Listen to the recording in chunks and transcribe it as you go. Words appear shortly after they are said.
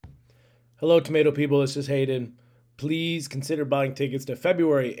Hello, tomato people. This is Hayden. Please consider buying tickets to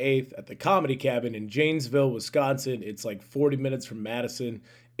February 8th at the Comedy Cabin in Janesville, Wisconsin. It's like 40 minutes from Madison.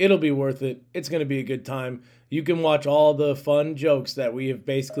 It'll be worth it. It's going to be a good time. You can watch all the fun jokes that we have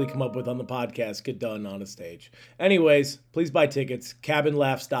basically come up with on the podcast get done on a stage. Anyways, please buy tickets.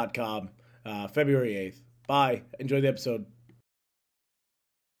 Cabinlaughs.com, February 8th. Bye. Enjoy the episode.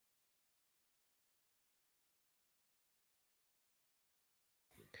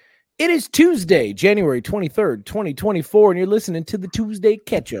 It is Tuesday, January 23rd, 2024, and you're listening to the Tuesday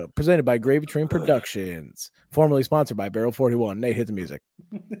Catch-Up, presented by Gravy Train Productions, formerly sponsored by Barrel 41. Nate, hit the music.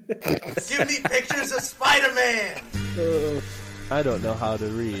 Give me pictures of Spider-Man! I don't know how to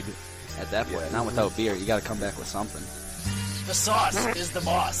read. At that point, not without beer. You gotta come back with something. The sauce is the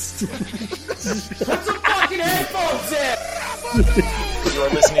boss. Put some fucking headphones in! You are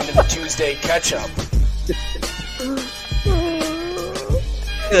listening to the Tuesday Catch-Up.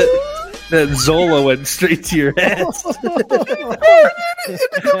 That Zola went straight to your head.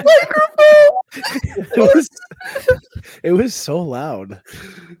 It was so loud.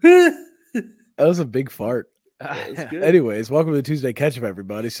 That was a big fart. Anyways, welcome to the Tuesday Catch-Up,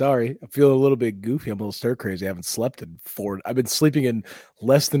 everybody. Sorry, I feel a little bit goofy. I'm a little stir crazy. I haven't slept in I've been sleeping in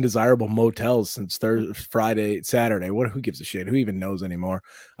less than desirable motels since Friday, Saturday. Who gives a shit? Who even knows anymore?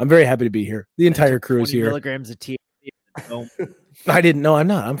 I'm very happy to be here. The entire crew is here. Milligrams of THC. I didn't know. I'm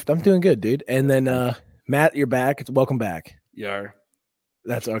not. I'm doing good, dude. And then Matt, you're back. Welcome back. Yar.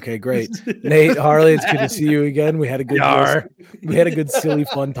 That's okay. Great. Nate, Harley, it's good to see you again. We had a good silly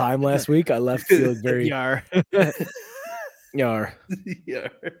fun time last week. I left feeling very Yar. Yar.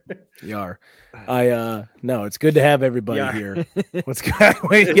 Yar. Yar. No, it's good to have everybody Yar. here. What's good?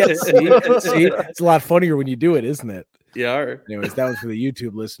 Wait, yeah, see, it's a lot funnier when you do it, isn't it? Yar. Anyways, that was for the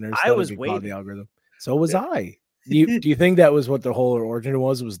YouTube listeners. I That was would be waiting. called the algorithm. So was I. Do you think that was what the whole origin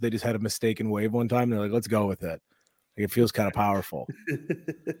was? Was they just had a mistaken wave one time? They're like, let's go with it. Like, it feels kind of powerful.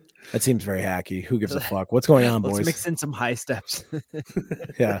 That seems very hacky. Who gives a fuck? What's going on, boys? Let's mix in some high steps.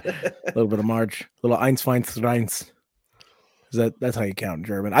 Yeah, a little bit of March, a little Eins, Feins, Reins. That's how you count in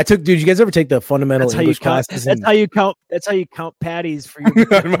German. Dude, you guys ever take the fundamental That's how English you count. classes? That's how you count. That's how you count patties for your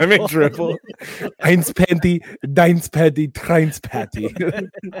My big triple. Eins Patty, Deins Patty, Treins Patty.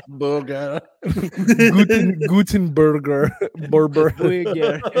 Burger. Gutenberger.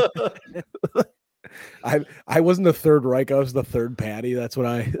 I wasn't the Third Reich. I was the third Patty. That's what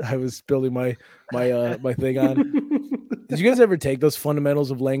I was building my thing on. Did you guys ever take those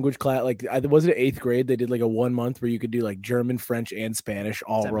fundamentals of language class? Like, was it 8th grade? They did like a 1 month where you could do like German, French, and Spanish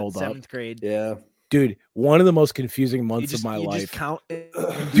all rolled up. 7th grade. Yeah. Dude, one of the most confusing months of my You life. just count Dude,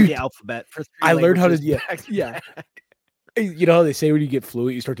 the alphabet for 3 I learned how to languages yeah. You know how they say when you get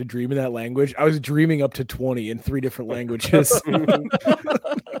fluent, you start to dream in that language? I was dreaming up to 20 in 3 different languages.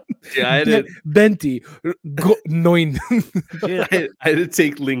 Yeah, I did. Benti, neun. I had to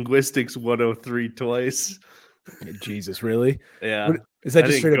take linguistics 103 twice. Jesus, really? Yeah. Is that I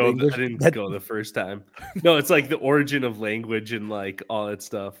just straight up English? I didn't go the first time. No, it's like the origin of language and like all that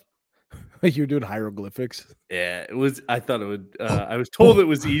stuff. Like you were doing hieroglyphics? Yeah, it was. I thought it would. I was told it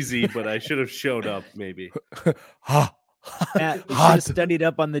was easy, but I should have showed up maybe. Ha. Matt, you should have studied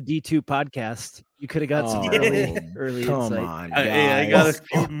up on the D2 podcast. You could have got some early come insight. on, I got a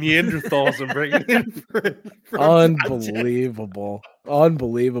few Neanderthals. I'm bringing in.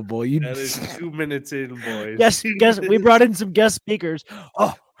 Unbelievable. You That is 2 minutes in, boys. Guess we brought in some guest speakers.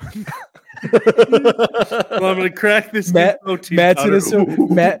 Oh, Well, I'm gonna crack this. Matt's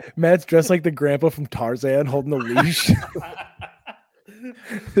Matt's dressed like the grandpa from Tarzan holding the leash.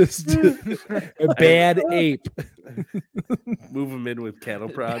 A bad ape. Move him in with cattle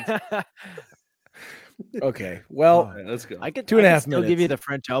prods. Okay, well, All right, let's go. I could 2.5 still give minutes. you the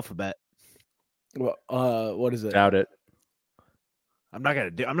French alphabet. Well, what is it? Doubt it. I'm not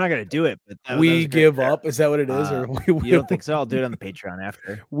gonna do it. But that was We a great give start. up. Is that what it is? Or You don't think so? I'll do it on the Patreon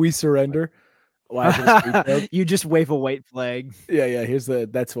after. we surrender? Well, You just wave a white flag. yeah. Here's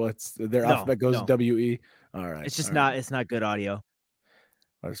that's what's their No, alphabet goes no. WE. All right. It's just all not. right. It's not good audio.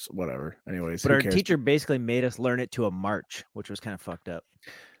 Whatever. Anyways, But who our cares? teacher basically made us learn it to a march, which was kind of fucked up.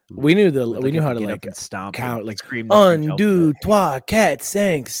 We knew Like, we knew if how you to get like up and stomp, count, and like scream the French un, deux, alphabet. trois, quatre,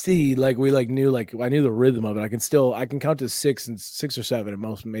 cinq, six. Like we knew I knew the rhythm of it. I can count to 6 or 7 in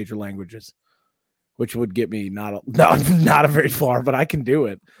most major languages, which would get me not a very far, but I can do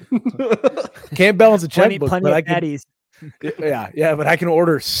it. Can't balance a checkbook, Plenty but of I can. patties. Yeah, but I can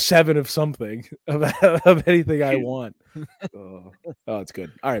order 7 of something of anything I want. Oh, it's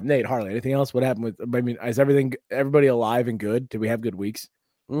good. All right, Nate, Harley, anything else? What happened with? I mean, is everybody alive and good? Did we have good weeks?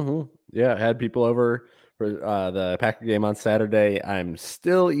 Mm-hmm. Yeah, I had people over for the Packer game on Saturday. I'm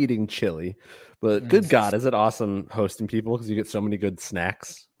still eating chili, but good God, is it awesome hosting people because you get so many good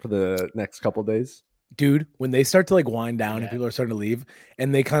snacks for the next couple days. Dude, when they start to like wind down and people are starting to leave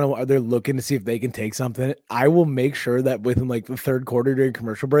and they're looking to see if they can take something, I will make sure that within like the third quarter during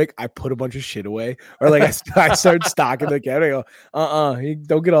commercial break, I put a bunch of shit away or like I start stocking the cabinet. I go,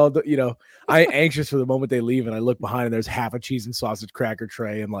 don't get all the, I'm anxious for the moment they leave and I look behind and there's half a cheese and sausage cracker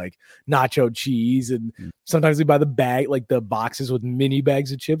tray and like nacho cheese. And sometimes we buy the bag, like the boxes with mini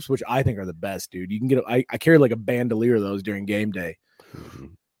bags of chips, which I think are the best, dude. You can get, I carry like a bandolier of those during game day,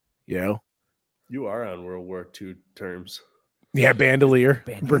 You are on World War II terms. Yeah, bandolier.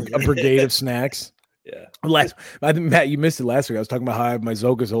 A brigade of snacks. Yeah. I think, Matt, you missed it last week. I was talking about how I have my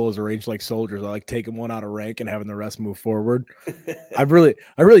Zokazol is arranged like soldiers. I like taking one out of rank and having the rest move forward. I really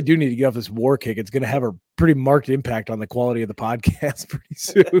do need to get off this war kick. It's going to have a pretty marked impact on the quality of the podcast pretty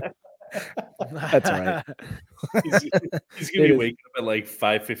soon. That's all right. He's going to be waking up at like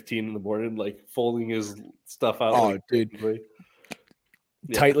 5:15 in the morning, like folding his stuff out. Oh, dude.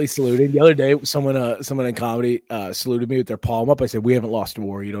 Tightly saluting. The other day, someone in comedy saluted me with their palm up. I said, "We haven't lost a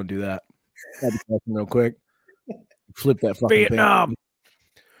war. You don't do that." Had to talk real quick. Flip that fucking Vietnam thing.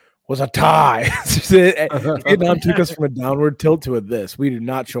 Was a tie. Vietnam took us from a downward tilt to a this. We did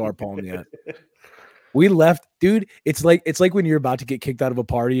not show our palm yet. We left, dude. It's like when you're about to get kicked out of a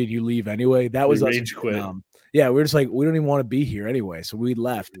party and you leave anyway. That was us. Rage quit. Yeah, we were just like, we don't even want to be here anyway. So we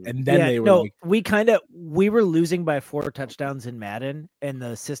left. And then they were like, we were losing by 4 touchdowns in Madden and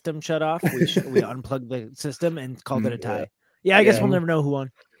the system shut off. We unplugged the system and called it a tie. Yeah, I guess we'll never know who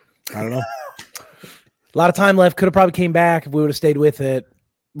won. I don't know. A lot of time left. Could have probably came back if we would have stayed with it.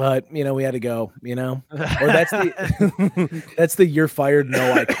 But, we had to go, Or that's the you're fired,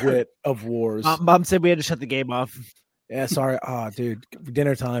 no, I quit of wars. Mom said we had to shut the game off. Yeah, sorry. Oh, dude,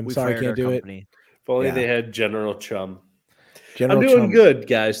 dinner time. Sorry, can't do it. If only they had General Chum. I'm doing good,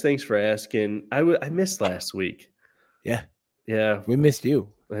 guys. Thanks for asking. I missed last week. Yeah. We missed you.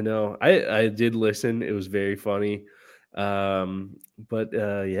 I know. I did listen. It was very funny. But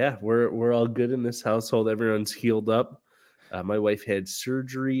we're all good in this household. Everyone's healed up. My wife had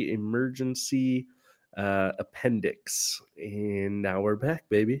surgery, emergency appendix, and now we're back,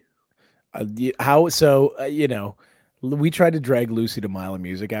 baby. We tried to drag Lucy to Mile of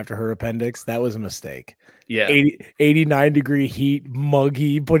Music after her appendix. That was a mistake. Yeah. 89-degree heat,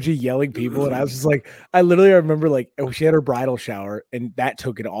 muggy, bunch of yelling people. And I was just like, I remember like, she had her bridal shower and that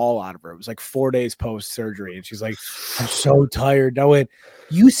took it all out of her. It was like 4 days post surgery. And she's like, I'm so tired. And I went,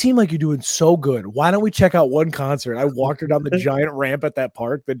 you seem like you're doing so good. Why don't we check out one concert? I walked her down the giant ramp at that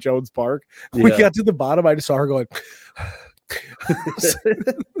park, the Jones Park. We got to the bottom. I just saw her going,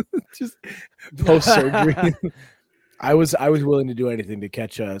 just post surgery. I was willing to do anything to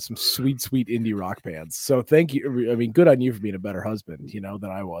catch some sweet sweet indie rock bands. So thank you. I mean, good on you for being a better husband,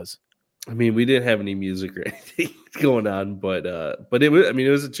 than I was. I mean, we didn't have any music or anything going on, but it was. I mean, it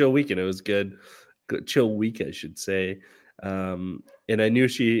was a chill weekend. It was good chill week, I should say. And I knew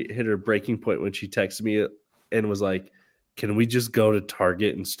she hit her breaking point when she texted me and was like, "Can we just go to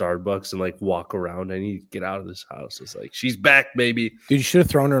Target and Starbucks and like walk around? I need to get out of this house." It's like, she's back, baby. Dude, you should have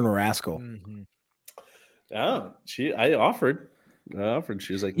thrown her in a rascal. Mm-hmm. Oh, I offered.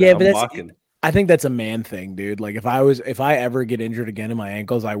 She was like, "Yeah, but I'm walking." I think that's a man thing, dude. Like if I ever get injured again in my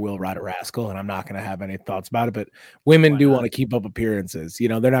ankles, I will ride a rascal, and I'm not going to have any thoughts about it. But women do want to keep up appearances. They're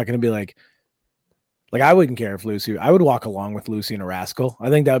not going to be like I wouldn't care if I would walk along with Lucy in a rascal. I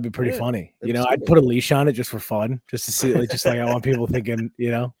think that would be pretty funny. I'd put a leash on it just for fun, just to see, just like I want people thinking,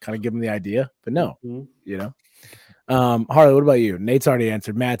 kind of give them the idea. But no, Harley, what about you? Nate's already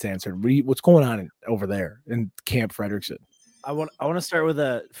answered. Matt's answered. What's going on over there in Camp Frederickson? I want to start with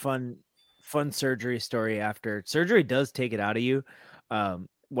a fun surgery story. After surgery does take it out of you.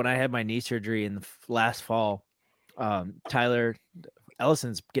 When I had my knee surgery in the last fall, Tyler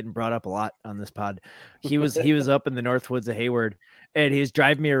Ellison's getting brought up a lot on this pod. He was up in the North Woods of Hayward, and he was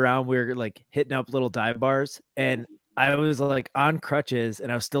driving me around. We were like hitting up little dive bars, and I was like on crutches,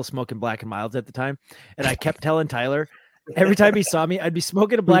 and I was still smoking Black and Milds at the time. And I kept telling Tyler every time he saw me, I'd be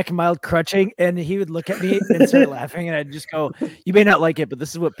smoking a Black and Mild crutching, and he would look at me and start laughing. And I'd just go, "You may not like it, but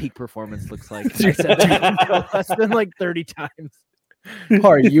this is what peak performance looks like." I said that less than like 30 times.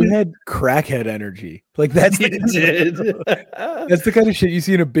 Harry, you had crackhead energy. Like that's the kind of shit you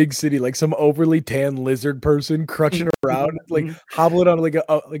see in a big city, like some overly tan lizard person crutching around, like hobbling on like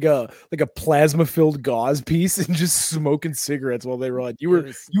a plasma filled gauze piece and just smoking cigarettes while they run. You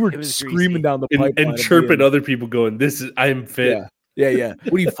were screaming greasy. down the pipeline and chirping other people, going, "This is I am fit." Yeah.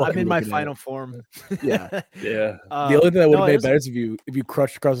 What are you fucking I'm in my looking at? final form. Yeah. Yeah. The only thing that would have no, it made was- better is if you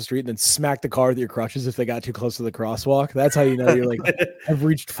crushed across the street and then smacked the car with your crutches if they got too close to the crosswalk. That's how you know you're like, I've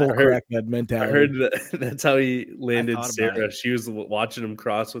reached full heard- crackhead I mentality. heard that's how he landed thought about Sarah. She was watching him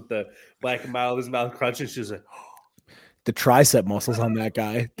cross with the black and mild of his mouth crunching. She was like, The tricep muscles on that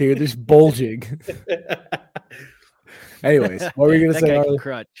guy, dude, they're just bulging. Anyways, what were you gonna that say, guy can Harley?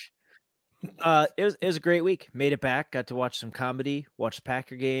 crutch. It was a great week. Made it back. Got to watch some comedy. Watched the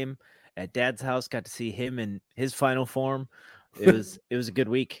Packer game at Dad's house. Got to see him in his final form. It was a good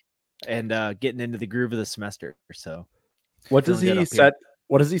week, and getting into the groove of the semester. So, What does feeling good he up here. set?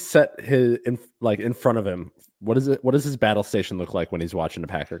 What does he set his in front of him? What is it? What does his battle station look like when he's watching a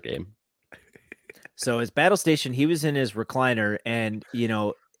Packer game? So his battle station, he was in his recliner, and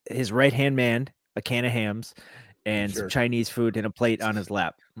his right hand man, a can of hams, and some Chinese food and a plate on his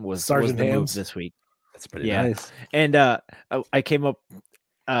lap was Sergeant the move Hams. this week. That's pretty Yeah. nice. And I came up.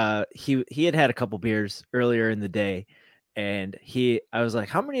 He had a couple beers earlier in the day, and I was like,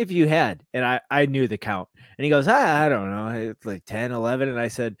 "How many have you had?" And I knew the count, and he goes, "I don't know, it's like 10, 11." And I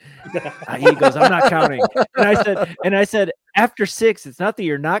said, he goes, "I'm not counting." And I said, "After 6, it's not that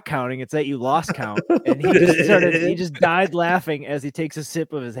you're not counting; it's that you lost count." And he just died laughing as he takes a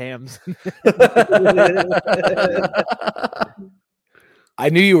sip of his hams. I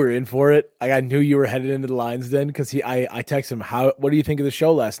knew you were in for it. I knew you were headed into the lines then because I texted him, what do you think of the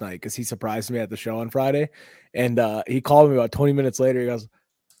show last night? Because he surprised me at the show on Friday. And he called me about 20 minutes later. He goes,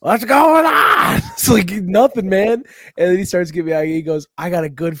 "What's going on?" It's like nothing, man. And then he starts giving me, he goes, "I got a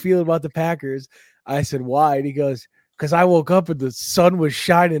good feeling about the Packers." I said, "Why?" And he goes, "Because I woke up and the sun was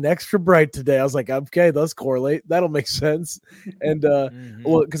shining extra bright today." I was like, "Okay, let's correlate. That'll make sense." And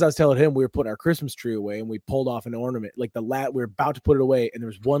well, because I was telling him we were putting our Christmas tree away and we pulled off an ornament, like we were about to put it away, and there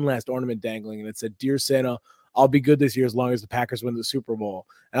was one last ornament dangling, and it said, "Dear Santa, I'll be good this year as long as the Packers win the Super Bowl."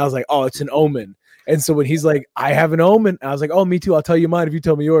 And I was like, "Oh, it's an omen." And so when he's like, "I have an omen," I was like, "Oh, me too. I'll tell you mine if you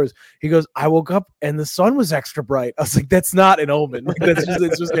tell me yours." He goes, "I woke up and the sun was extra bright." I was like, "That's not an omen. Like,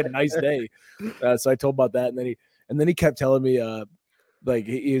 it's just a nice day." So I told him about that, and then he kept telling me, like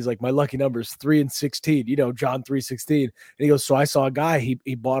he's like, "My lucky number is 3 and 16." John 3:16. And he goes, "So I saw a guy.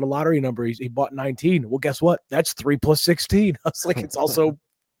 He bought a lottery number. He bought 19. Well, guess what? That's 3 plus 16." I was like, "It's also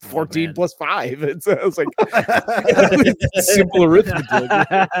 14 plus 5." I was like, simple arithmetic.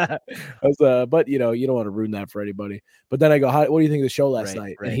 But you don't want to ruin that for anybody. But then I go, "What do you think of the show last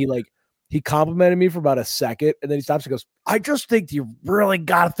night?" right. And he complimented me for about a second, and then he stops and goes, "I just think you really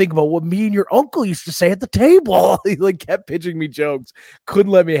got to think about what me and your uncle used to say at the table." He kept pitching me jokes,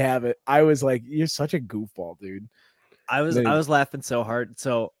 couldn't let me have it. I was like, "You're such a goofball, dude." I was laughing so hard.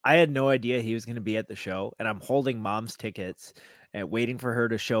 So I had no idea he was going to be at the show, and I'm holding Mom's tickets and waiting for her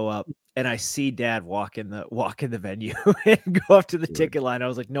to show up. And I see Dad walk in the venue and go up to the ticket line. I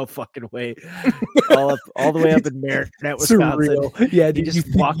was like, "No fucking way!" all the way up in Marinette, Wisconsin. Surreal. Yeah, he dude,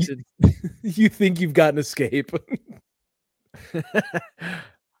 just walks in. You think you've got an escape?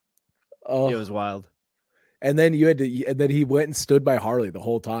 Oh, It was wild. and then and then he went and stood by Harley the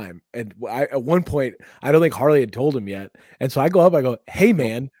whole time. And at one point, I don't think Harley had told him yet. And so I go up, I go, "Hey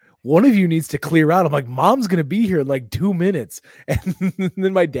man, one of you needs to clear out." I'm like, "Mom's going to be here in like 2 minutes." And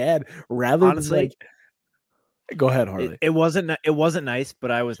then my dad, rather Honestly, than go ahead, Harley. It wasn't nice,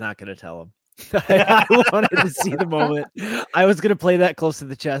 but I was not going to tell him. I wanted to see the moment. I was going to play that close to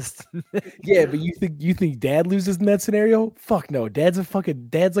the chest. Yeah, but you think Dad loses in that scenario? Fuck no. Dad's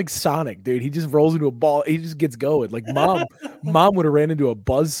like Sonic, dude. He just rolls into a ball. He just gets going. Like mom would have ran into a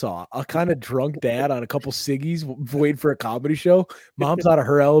buzzsaw. A kind of drunk dad on a couple ciggies waiting for a comedy show. Mom's out of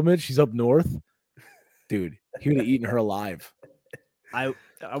her element. She's up north. Dude, he would have eaten her alive. I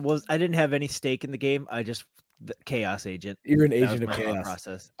didn't have any stake in the game. The chaos agent. You're an That was agent of my thought chaos.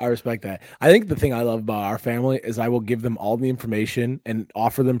 process. I respect that. I think the thing I love about our family is I will give them all the information and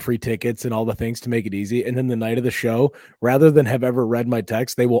offer them free tickets and all the things to make it easy. And then the night of the show, rather than have ever read my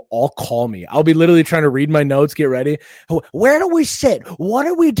text, they will all call me. I'll be literally trying to read my notes, get ready. "Where do we sit? What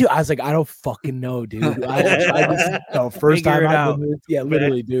do we do?" I was like, "I don't fucking know, dude." I just first Figure time it out. out. Yeah,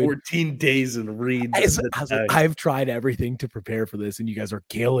 literally, dude. 14 days and read. I was like, I've tried everything to prepare for this, and you guys are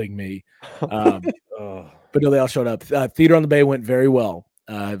killing me. But no, they all showed up. Theater on the Bay went very well.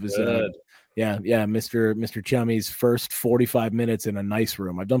 It was Mr. Chummy's first 45 minutes in a nice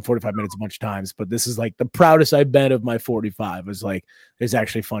room. I've done 45 minutes a bunch of times, but this is like the proudest I've been of my 45. It was like there's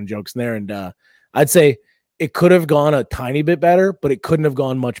actually fun jokes in there, and I'd say it could have gone a tiny bit better, but it couldn't have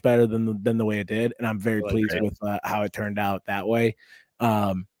gone much better than the way it did. And I'm very pleased with how it turned out that way.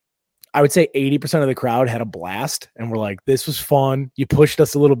 I would say 80% of the crowd had a blast and we're like, this was fun. You pushed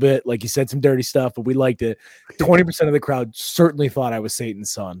us a little bit. Like you said some dirty stuff, but we liked it. 20% of the crowd certainly thought I was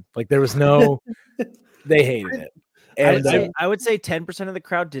Satan's son. Like there was no, they hated it. And I would say 10% of the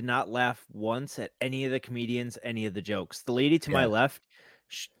crowd did not laugh once at any of the comedians, any of the jokes. The lady to my left,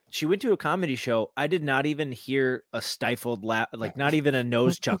 she went to a comedy show. I did not even hear a stifled laugh, like not even a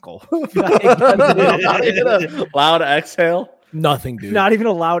nose chuckle. Not even a loud exhale. nothing, dude. Not even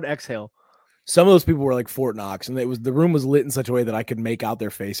a loud exhale. Some of those people were like Fort Knox, and the room was lit in such a way that I could make out their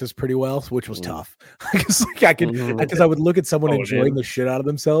faces pretty well, which was tough. Because I would look at someone enjoying the shit out of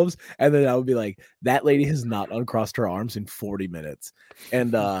themselves, and then I would be like, "That lady has not uncrossed her arms in 40 minutes."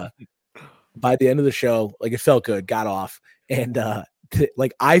 And by the end of the show, like it felt good, got off, and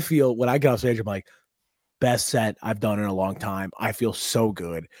like I feel when I get off stage, I'm like, best set I've done in a long time. I feel so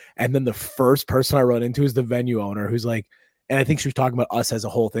good. And then the first person I run into is the venue owner, who's like, and I think she was talking about us as a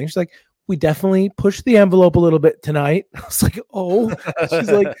whole thing. She's like, we definitely pushed the envelope a little bit tonight. I was like, oh. She's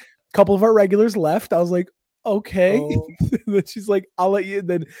like, a couple of our regulars left. I was like, okay. Then she's like, I'll let you.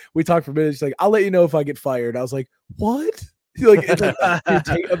 Then we talked for a minute. She's like, I'll let you know if I get fired. I was like, what? Like, it's like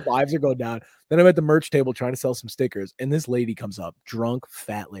the vibes are going down. Then I'm at the merch table trying to sell some stickers, and this lady comes up, drunk,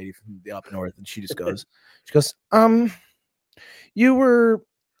 fat lady from the up north, and she goes, you were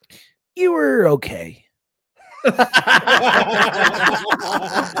okay.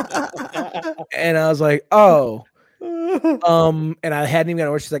 And I was like, oh, and I hadn't even got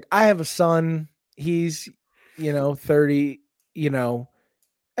to work. She's like, I have a son. He's, 30,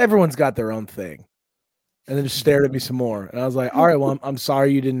 everyone's got their own thing. And then just stared at me some more. And I was like, all right, well, I'm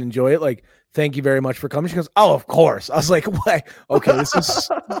sorry you didn't enjoy it. Like, thank you very much for coming. She goes, oh, of course. I was like, what? Okay, this is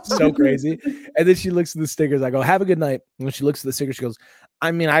so crazy. And then she looks at the stickers. I go, have a good night. And when she looks at the stickers, she goes,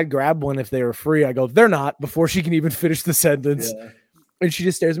 I mean, I'd grab one if they were free. I go, they're not, before she can even finish the sentence. Yeah. And she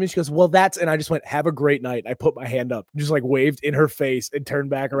just stares at me. She goes, well, and I just went, have a great night. I put my hand up, just like waved in her face and turned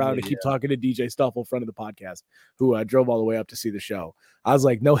back around to keep talking to DJ Stuffle, friend of the podcast, who drove all the way up to see the show. I was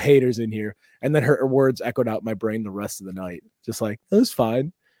like, no haters in here. And then her words echoed out my brain the rest of the night. Just like, that was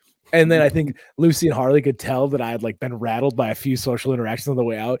fine. And then I think Lucy and Harley could tell that I had like been rattled by a few social interactions on the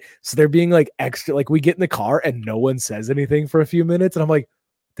way out. So they're being like extra, like we get in the car and no one says anything for a few minutes. And I'm like,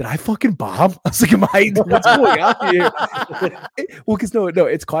 did I fucking bomb? I was like, what's going on here? Well, because no,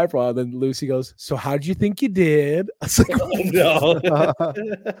 it's quiet for a while. Then Lucy goes, so how'd you think you did? I was like, oh,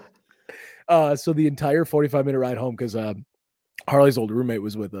 no. So the entire 45-minute ride home, because Harley's old roommate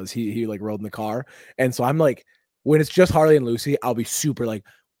was with us. He like rode in the car. And so I'm like, when it's just Harley and Lucy, I'll be super like,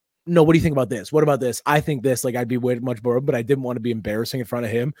 no, what do you think about this? What about this? I think this. Like, I'd be way much more, but I didn't want to be embarrassing in front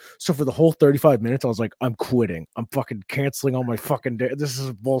of him. So for the whole 35 minutes, I was like, I'm quitting. I'm fucking canceling all my fucking day. This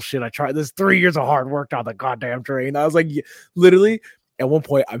is bullshit. I tried this 3 years of hard work on the goddamn train. I was like, literally, at one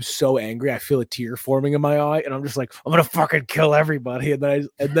point, I'm so angry. I feel a tear forming in my eye, and I'm just like, I'm gonna fucking kill everybody. And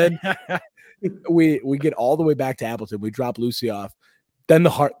then we get all the way back to Appleton. We drop Lucy off. Then the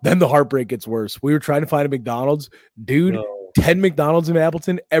heartbreak gets worse. We were trying to find a McDonald's, dude. No. 10 McDonald's in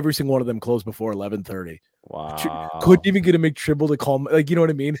Appleton, every single one of them closed before 11:30. Wow. Couldn't even get a McTribble to call me. Like, you know what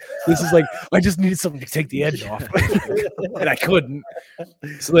I mean? This is like, I just needed something to take the edge off. And I couldn't.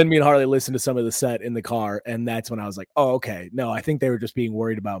 So then me and Harley listened to some of the set in the car. And that's when I was like, oh, okay. No, I think they were just being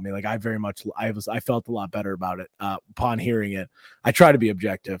worried about me. Like I felt a lot better about it upon hearing it. I try to be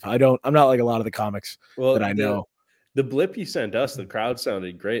objective. I'm not like a lot of the comics that I know. The blip you sent us, the crowd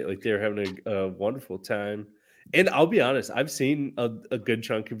sounded great. Like they were having a wonderful time. And I'll be honest, I've seen a good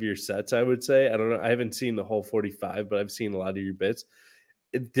chunk of your sets, I would say. I don't know. I haven't seen the whole 45, but I've seen a lot of your bits.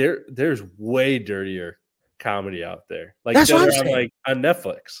 There's way dirtier comedy out there. Like, that's what I'm saying. Like on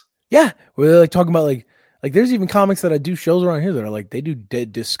Netflix. Yeah. We're like talking about like there's even comics that I do shows around here that are like, they do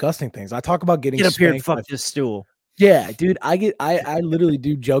disgusting things. I talk about getting get up here and fuck this stool. Yeah, dude, I literally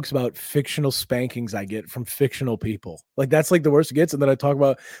do jokes about fictional spankings I get from fictional people. Like that's like the worst it gets. And then I talk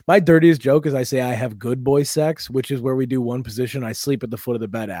about my dirtiest joke is I say I have good boy sex, which is where we do one position. I sleep at the foot of the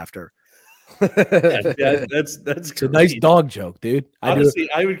bed after. Yeah, that's it's a nice dog joke, dude. Honestly,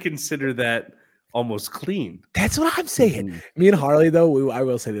 I would consider that almost clean. That's what I'm saying. Me and Harley, though, I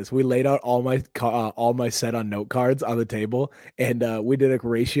will say this: we laid out all my set on note cards on the table, and we did a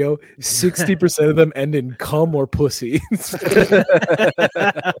ratio. 60% of them end in cum or pussy. Like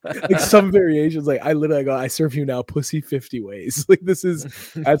some variations. Like I literally go, I serve you now pussy 50 ways. Like that's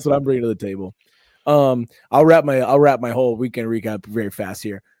what I'm bringing to the table. I'll wrap my whole weekend recap very fast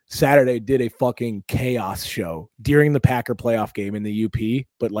here. Saturday did a fucking chaos show during the Packer playoff game in the UP,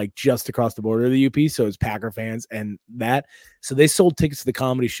 but like just across the border of the UP. So it's Packer fans and that. So they sold tickets to the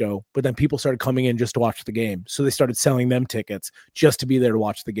comedy show, but then people started coming in just to watch the game. So they started selling them tickets just to be there to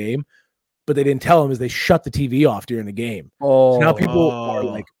watch the game. but they didn't tell him is they shut the TV off during the game. Oh, So now people are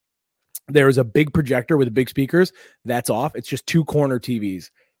like, there is a big projector with big speakers that's off. It's just 2 corner TVs.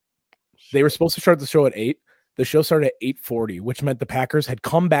 They were supposed to start the show at 8. The show started at 8:40, which meant the Packers had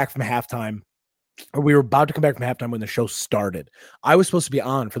come back from halftime, or we were about to come back from halftime when the show started. I was supposed to be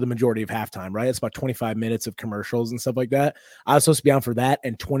on for the majority of halftime, right? It's about 25 minutes of commercials and stuff like that. I was supposed to be on for that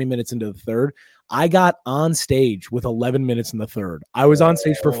and 20 minutes into the third. I got on stage with 11 minutes in the third. I was on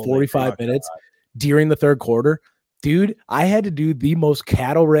stage for 45 minutes during the third quarter. Dude, I had to do the most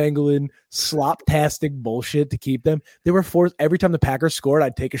cattle wrangling, slop-tastic bullshit to keep them. They were forced every time the Packers scored,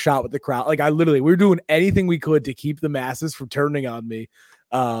 I'd take a shot with the crowd. Like we were doing anything we could to keep the masses from turning on me.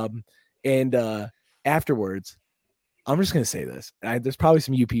 Afterwards, I'm just going to say this. There's probably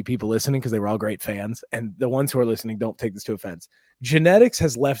some UP people listening because they were all great fans. And the ones who are listening, don't take this to offense. Genetics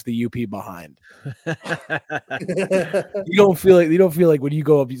has left the UP behind. You don't feel like when you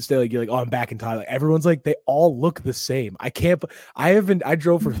go up, you stay like, you're like, oh, I'm back in Thailand. Everyone's like, they all look the same. I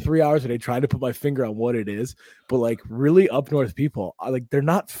drove for 3 hours and I tried to put my finger on what it is, but like really up north people, they're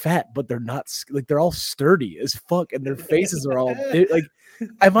not fat, but they're not like, they're all sturdy as fuck. And their faces are all like,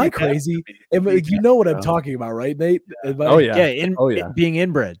 am I crazy? Like, you know what I'm talking about, right, Nate? Being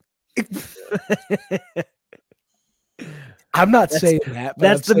inbred. I'm not saying that. But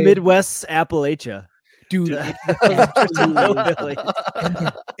That's the Midwest's Appalachia, dude.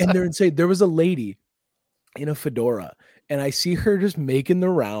 And they're insane. There was a lady in a fedora, and I see her just making the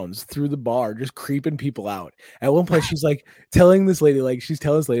rounds through the bar, just creeping people out. At one point, she's like telling this lady, she's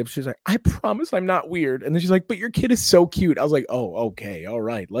like, I promise I'm not weird. And then she's like, but your kid is so cute. I was like, oh, okay, all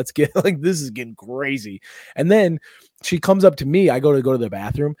right, let's get this is getting crazy. And then she comes up to me. I go to the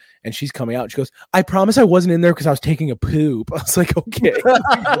bathroom, and she's coming out. She goes, I promise I wasn't in there because I was taking a poop. I was like, okay. What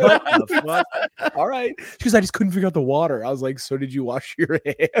the fuck? All right. She goes, I just couldn't figure out the water. I was like, so did you wash your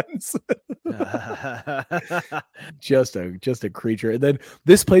hands? Just a creature. And then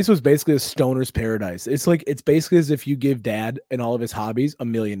this place was basically a stoner's paradise. It's basically as if you give dad and all of his hobbies $1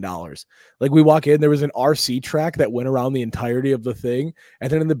 million. Like, we walk in, there was an RC track that went around the entirety of the thing.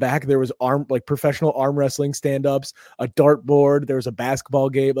 And then in the back, there was professional arm wrestling stand-ups, a dartboard, there was a basketball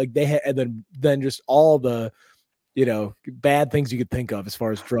game, like they had, and then just all the bad things you could think of as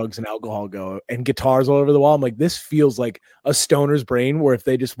far as drugs and alcohol go, and guitars all over the wall. I'm like, this feels like a stoner's brain where if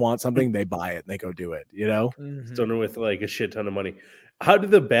they just want something, they buy it and they go do it, Mm-hmm. Stoner with like a shit ton of money. How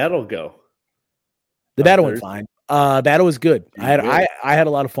did the battle go? The battle went fine. Battle was good. I had a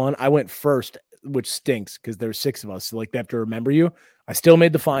lot of fun. I went first, which stinks because there's 6 of us, so like they have to remember you. I still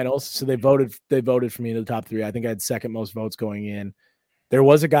made the finals, so they voted for me into the top 3. I think I had second most votes going in. There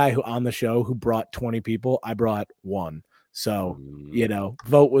was a guy who on the show who brought 20 people. I brought 1. So,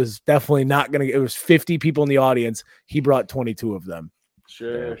 vote was definitely not going to, it was 50 people in the audience. He brought 22 of them.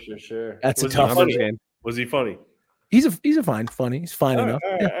 Sure. That's a tough one. Was he funny? He's funny. He's fine enough.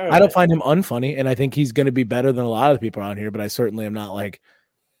 All right. I don't find him unfunny, and I think he's going to be better than a lot of the people around here, but I certainly am not like,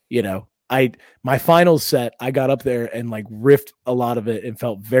 my finals set, I got up there and like riffed a lot of it and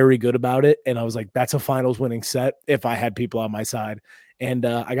felt very good about it. And I was like, that's a finals winning set if I had people on my side. And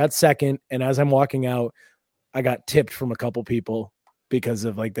I got second. And as I'm walking out, I got tipped from a couple people because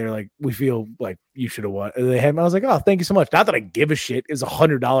of like, they're like, we feel like you should have won. And I was like, oh, thank you so much. Not that I give a shit. It's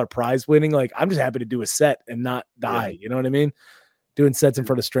 $100 prize winning. Like, I'm just happy to do a set and not die. Yeah. You know what I mean? Doing sets in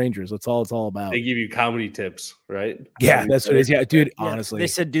front of strangers. That's all it's all about. They give you comedy tips, right? Yeah, that's what it is. Yeah, dude, honestly. They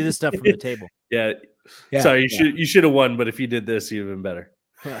said do this stuff from the table. Yeah. Sorry, you should have won, but if you did this, you'd have been better.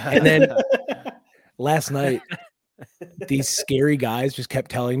 And then last night, these scary guys just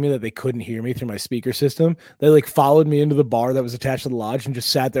kept telling me that they couldn't hear me through my speaker system. They like followed me into the bar that was attached to the lodge and just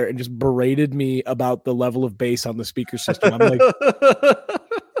sat there and just berated me about the level of bass on the speaker system. I'm like,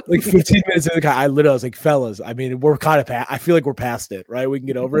 like 15 minutes in the car, I was like, fellas, I mean, we're kind of I feel like we're past it, right? We can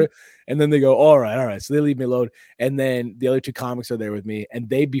get over it. And then they go, all right. So they leave me alone. And then the other 2 comics are there with me, and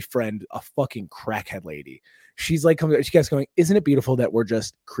they befriend a fucking crackhead lady. She's like, she kept going, isn't it beautiful that we're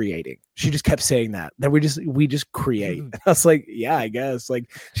just creating? She just kept saying that we just create. And I was like, yeah, I guess. Like,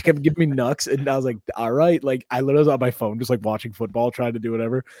 she kept giving me nucks, and I was like, all right. Like, I literally was on my phone, just like watching football, trying to do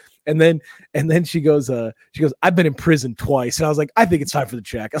whatever. And then she goes, I've been in prison twice. And I was like, I think it's time for the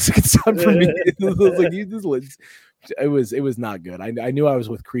check. I was like, it's time for me. It was not good. I knew I was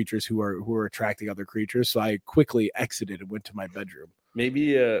with creatures who were attracting other creatures. So I quickly exited and went to my bedroom.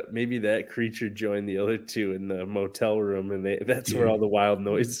 Maybe that creature joined the other 2 in the motel room, and that's where all the wild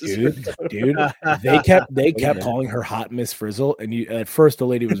noises. Dude, they kept calling her Hot Miss Frizzle, and at first the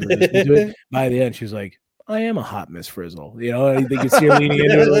lady was resistant to it. By the end, she was like, I am a hot Miss Frizzle. You know, I think you see her leaning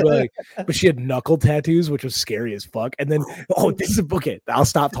into it a little bit but she had knuckle tattoos, which was scary as fuck. And then, this is okay. I'll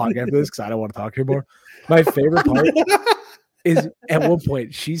stop talking after this because I don't want to talk to you more. My favorite part is at one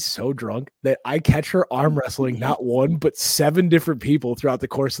point she's so drunk that I catch her arm wrestling not one but 7 different people throughout the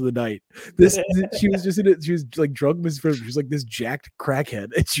course of the night. She was just in it. She was like drunk Miss Frizzle. She was like this jacked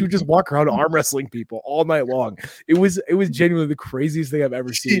crackhead, and she would just walk around arm wrestling people all night long. It was genuinely the craziest thing I've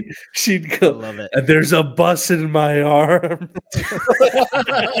ever seen. She'd go, love it. And there's a bus in my arm.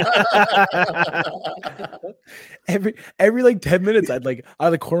 every like 10 minutes, I'd like out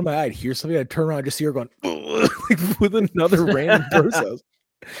of the corner of my eye, I'd hear something, I'd turn around, I'd just see her going like, with another random person.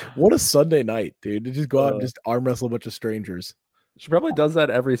 What a Sunday night, dude! To just go out and just arm wrestle a bunch of strangers. She probably does that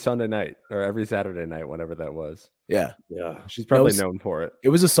every Sunday night or every Saturday night, whenever that was. Yeah, she's probably known for it. It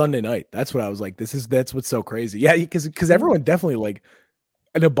was a Sunday night. That's what I was like. That's what's so crazy. Yeah, because everyone definitely like.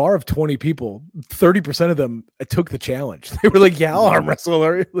 In a bar of 20 people, 30% of them took the challenge. They were like, "Yeah, I'll arm wrestle."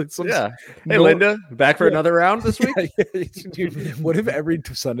 Hey, Linda, back for another round this week? Dude, what if every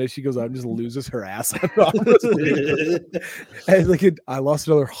Sunday she goes out and just loses her ass on arm wrestling? And I lost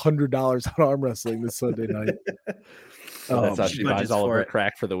another $100 on arm wrestling this Sunday night. That's how she buys all of her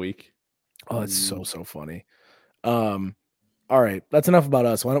crack for the week. Oh, it's so funny. All right, that's enough about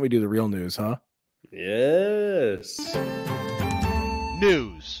us. Why don't we do the real news, huh? Yes.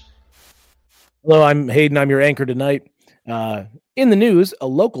 News. Hello, I'm Hayden. I'm your anchor tonight. In the news, a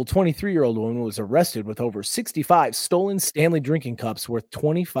local 23-year-old woman was arrested with over 65 stolen Stanley drinking cups worth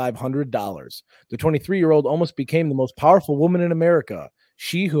 $2,500. The 23-year-old almost became the most powerful woman in America.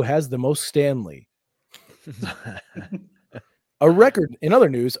 She who has the most Stanley. In other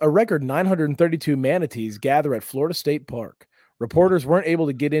news, a record 932 manatees gather at Florida State Park. Reporters weren't able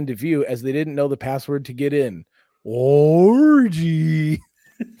to get into view as they didn't know the password to get in. Orgy.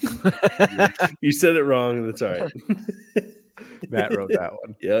 You said it wrong. That's all right. Matt wrote that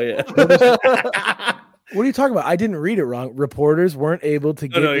one. Yeah. What are you talking about? I didn't read it wrong. Reporters weren't able to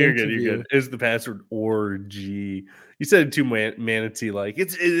get No, you're into good. view. You're good. It's the password orgy. You said it too manatee like.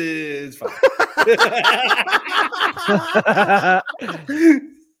 It's fine.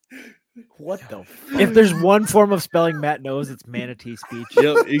 What the? If there's one form of spelling Matt knows, it's manatee speech.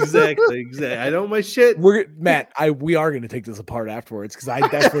 Yep, exactly. I know my shit. Matt. We are going to take this apart afterwards because I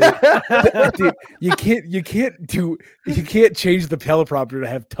definitely. Dude, you can't change the teleprompter to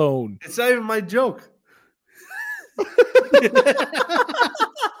have tone. It's not even my joke.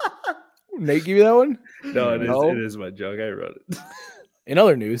 Nate give you that one? No, it is my joke. I wrote it. In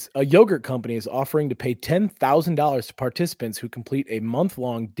other news, a yogurt company is offering to pay $10,000 to participants who complete a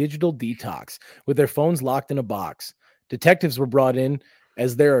month-long digital detox with their phones locked in a box. Detectives were brought in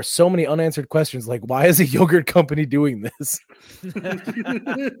as there are so many unanswered questions like, why is a yogurt company doing this?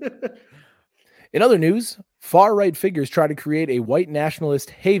 In other news, far-right figures try to create a white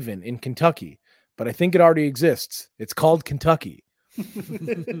nationalist haven in Kentucky, but I think it already exists. It's called Kentucky.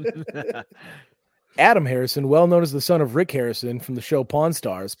 Adam Harrison, well known as the son of Rick Harrison from the show Pawn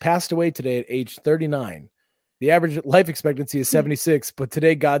Stars, passed away today at age 39. The average life expectancy is 76, but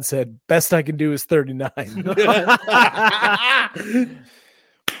today God said, best I can do is 39.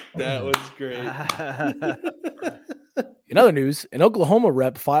 That was great. In other news, an Oklahoma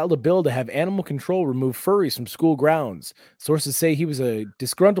rep filed a bill to have animal control remove furries from school grounds. Sources say he was a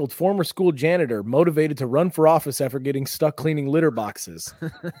disgruntled former school janitor motivated to run for office after getting stuck cleaning litter boxes.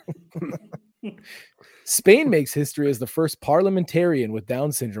 Spain makes history as the first parliamentarian with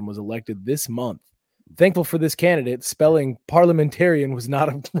Down syndrome was elected this month. Thankful for this candidate, spelling parliamentarian was not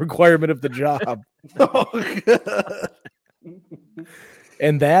a requirement of the job.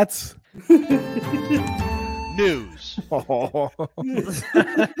 And that's News.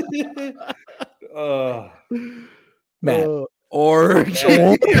 Matt.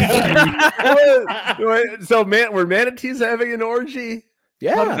 Orgy. So, we're manatees having an orgy?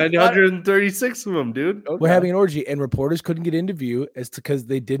 Yeah. 936 of them, dude. Okay. We're having an orgy, and reporters couldn't get into view because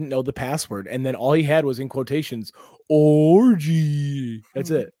they didn't know the password. And then all he had was in quotations, orgy. That's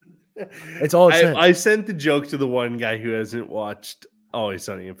it. That's all it said. I sent the joke to the one guy who hasn't watched Always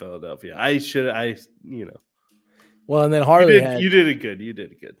Sunny in Philadelphia. Well, and then Harley you did it good. You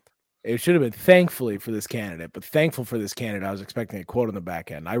did it good. It should have been thankfully for this candidate, but thankful for this candidate, I was expecting a quote on the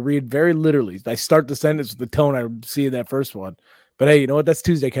back end. I read very literally. I start the sentence with the tone I see in that first one. But hey, you know what? That's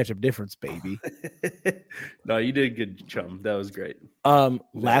Tuesday catch-up difference, baby. No, you did good, chum. That was great.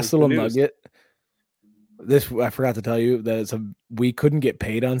 Last little nugget. This I forgot to tell you that we couldn't get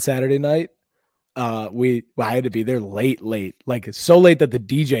paid on Saturday night. I had to be there late, like so late that the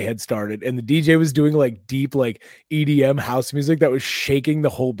DJ had started, and the DJ was doing like deep like EDM house music that was shaking the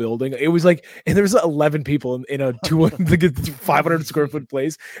whole building. It was like, and there was 11 people in a 500 square foot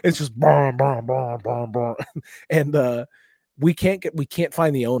place. It's just boom, boom, boom, boom, boom. And we can't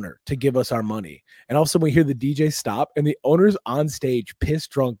find the owner to give us our money. And all of a sudden we hear the DJ stop, and the owner's on stage, pissed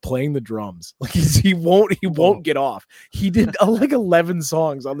drunk, playing the drums. Like he won't get off. He did like 11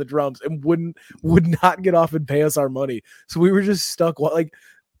 songs on the drums and would not get off and pay us our money. So we were just stuck. Like,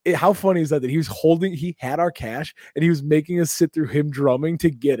 how funny is that he had our cash and he was making us sit through him drumming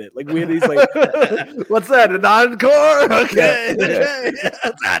to get it. Like we had these like, what's that? An encore? Okay.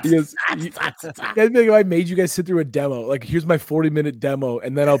 I made you guys sit through a demo. Like, here's my 40-minute demo,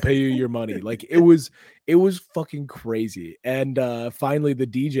 and then I'll pay you your money. Like it was fucking crazy. And finally the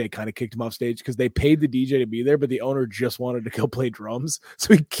DJ kind of kicked him off stage because they paid the DJ to be there, but the owner just wanted to go play drums.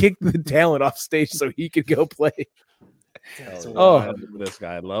 So he kicked the talent off stage so he could go play. I love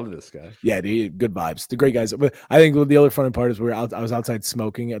this guy. Yeah, dude, good vibes. The great guys. But I think the other funny part is I was outside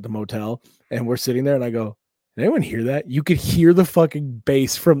smoking at the motel, and we're sitting there, and I go, "Did anyone hear that?" You could hear the fucking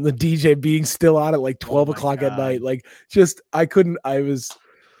bass from the DJ being still on at like 12 o'clock at night. Like, just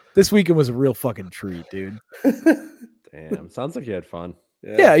this weekend was a real fucking treat, dude. Damn, sounds like you had fun.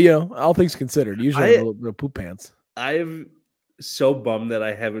 Yeah, all things considered. Usually I'm a little poop pants. I'm so bummed that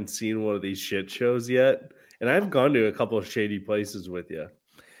I haven't seen one of these shit shows yet. And I've gone to a couple of shady places with you.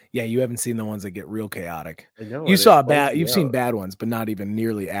 Yeah, you haven't seen the ones that get real chaotic. I know. You've seen bad ones, but not even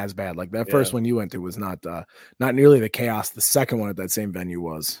nearly as bad. Like that first one you went to was not nearly the chaos the second one at that same venue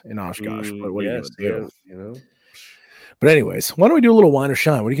was in Oshkosh. But what are you gonna do? But anyways, why don't we do a little wine or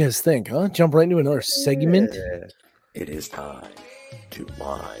shine? What do you guys think? Huh? Jump right into another segment. It is time to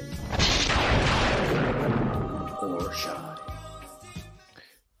wine or shine.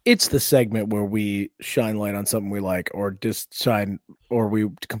 It's the segment where we shine light on something we like, or just shine, or we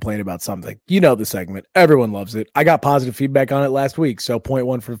complain about something. You know the segment. Everyone loves it. I got positive feedback on it last week, so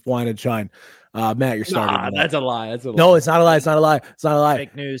 0.1 for wine and shine. Matt, you're starting. That's a lie. No, it's not a lie. It's not a lie. It's not a lie.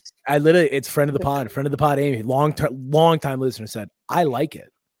 Fake news. It's friend of the pod, Amy, long time listener, said I like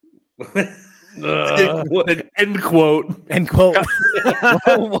it. End quote.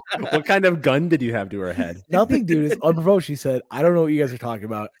 What kind of gun did you have to her head? Nothing, dude. It's unprovoked. She said, I don't know what you guys are talking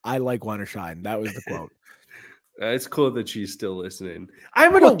about. I like wine or shine. That was the quote. It's cool that she's still listening.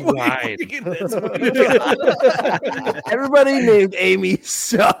 I'm gonna wine. Everybody named Amy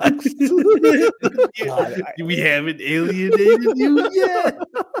sucks. We haven't alienated you yet.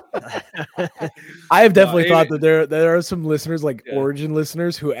 I have definitely thought that there are some listeners, like origin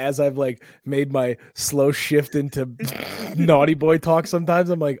listeners, who, as I've like made my slow shift into naughty boy talk, sometimes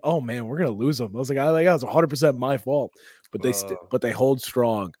I'm like, oh man, we're gonna lose them. I was like, that was 100% my fault. But they hold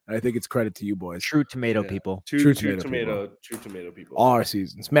strong. I think it's credit to you boys. True tomato people. True tomato people. All our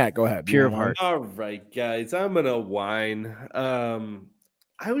seasons. Matt, go ahead. Pure of heart. All right, guys. I'm gonna wine.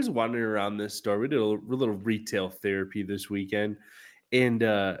 I was wandering around this store. We did a little retail therapy this weekend. And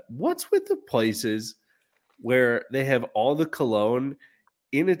what's with the places where they have all the cologne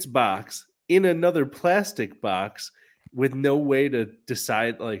in its box in another plastic box with no way to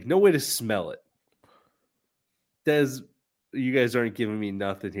decide, like no way to smell it? You guys aren't giving me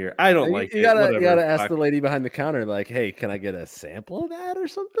nothing here. I don't like it. You gotta ask the lady behind the counter, like, hey, can I get a sample of that or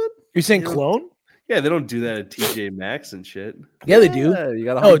something? You're saying cologne? Yeah, they don't do that at TJ Maxx and shit. Yeah, they do. You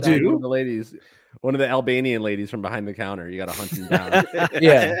gotta hunt down one of the ladies. One of the Albanian ladies from behind the counter. You got to hunt them down.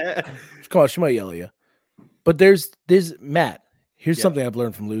 Yeah. Come on, she might yell at you. But there's Matt. Here's something I've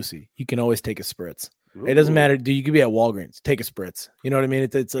learned from Lucy. You can always take a spritz. Ooh. It doesn't matter. You could be at Walgreens. Take a spritz. You know what I mean?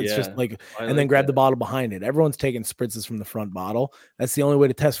 It's just like, and then grab the bottle behind it. Everyone's taking spritzes from the front bottle. That's the only way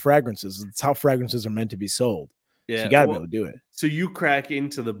to test fragrances. It's how fragrances are meant to be sold. Yeah. So you got to be able to do it. So you crack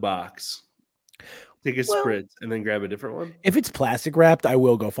into the box. Take a spritz and then grab a different one. If it's plastic wrapped, I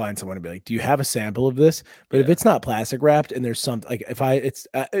will go find someone and be like, "Do you have a sample of this?" But if it's not plastic wrapped and there's something like,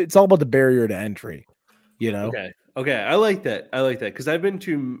 it's all about the barrier to entry, you know. Okay, I like that because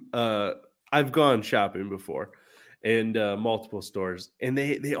I've gone shopping before, and multiple stores, and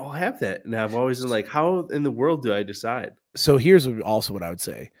they all have that, and I've always been like, how in the world do I decide? So here's also what I would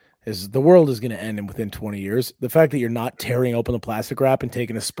say. Is the world is going to end within 20 years. The fact that you're not tearing open the plastic wrap and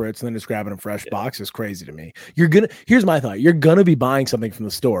taking a spritz and then just grabbing a fresh box is crazy to me. Here's my thought. You're going to be buying something from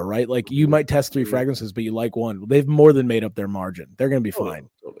the store, right? Like you might test 3 fragrances, but you like one. They've more than made up their margin. They're going to be fine.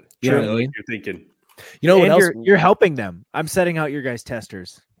 Totally. You know what I mean? You're thinking. You know what else? You're helping them. I'm setting out your guys'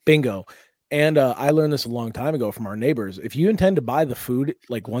 testers. Bingo. And I learned this a long time ago from our neighbors. If you intend to buy the food,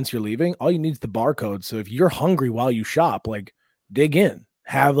 like once you're leaving, all you need is the barcode. So if you're hungry while you shop, like dig in.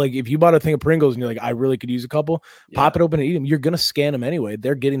 have like if you bought a thing of Pringles and you're like, I really could use a couple, pop it open and eat them. You're gonna scan them anyway.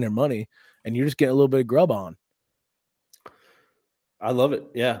 They're getting their money, and you're just getting a little bit of grub on. I love it.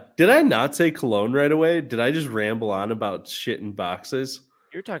 Yeah. Did I not say cologne right away? Did I just ramble on about shit in boxes?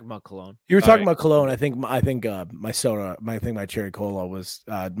 You're talking about cologne. You were talking about cologne. I think my soda, my cherry cola was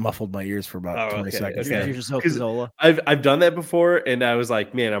muffled my ears for about 20 seconds. Okay. You're just Zola. I've done that before, and I was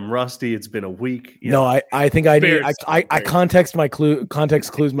like, man, I'm rusty. It's been a week. No, I think I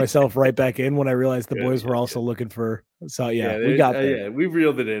context clues myself right back in when I realized the boys were also looking for. So we got there. Yeah, we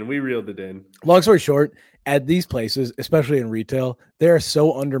reeled it in. Long story short, at these places, especially in retail, they are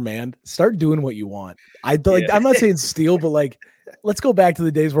so undermanned. Start doing what you want. I'm not saying steal, but like, let's go back to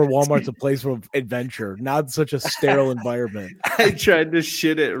the days where Walmart's a place of adventure, not such a sterile environment. I tried to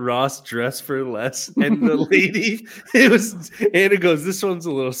shit at Ross Dress for Less, and the lady, Anna goes, "This one's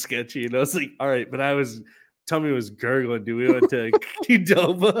a little sketchy," and I was like, "All right," but tummy was gurgling. We went to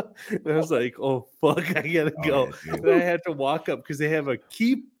Qdoba, and I was like, "Oh fuck, I gotta go." And I had to walk up because they have a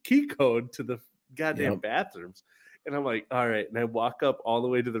key code to the goddamn bathrooms. And I'm like, all right. And I walk up all the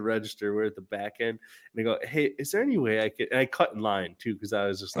way to the register. We're at the back end. And I go, hey, is there any way I could? And I cut in line too, because I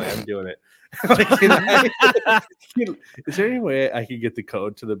was just like, I'm doing it. Is there any way I could get the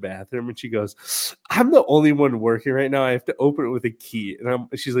code to the bathroom? And she goes, I'm the only one working right now. I have to open it with a key. And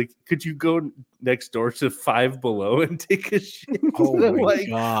she's like, could you go next door to Five Below and take a shit? Oh my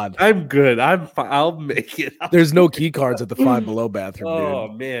God. I'm good. I'm fine. I'll make it. There's no key cards at the Five Below bathroom, dude. Oh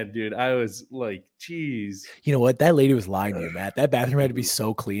man, dude. I was like, geez. You know what? That lady was lying to you, Matt. That bathroom had to be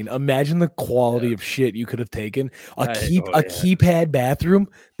so clean. Imagine the quality of shit you could have taken. A keypad bathroom.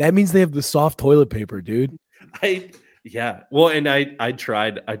 That means they have the soft toilet paper, dude. Well, and I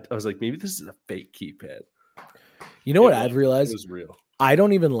tried. I was like, maybe this is a fake keypad. You know what I've realized? It was real. I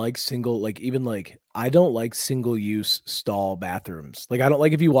don't even like I don't like single use stall bathrooms. Like I don't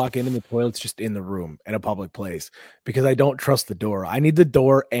like if you walk in and the toilet's just in the room at a public place because I don't trust the door. I need the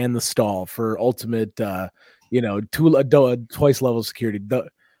door and the stall for ultimate twice level security. The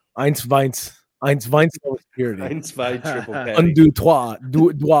eins level security. Eins triple patty. Undo trois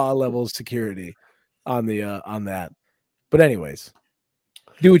level security on that. But anyways,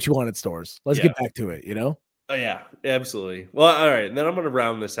 do what you want at stores. Let's get back to it, you know? Oh, yeah, absolutely. Well, all right. And then I'm going to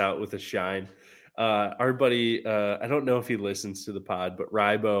round this out with a shine. Our buddy, I don't know if he listens to the pod, but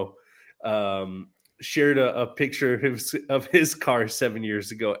Rybo shared a picture of his car 7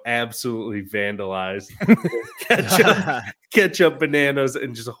 years ago, absolutely vandalized. ketchup, bananas,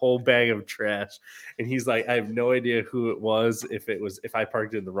 and just a whole bag of trash. And he's like, I have no idea who it was, if I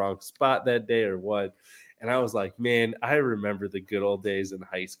parked in the wrong spot that day or what. And I was like, man, I remember the good old days in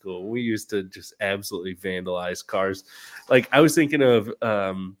high school. We used to just absolutely vandalize cars. Like I was thinking of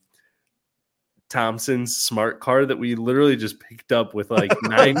Thompson's smart car that we literally just picked up with like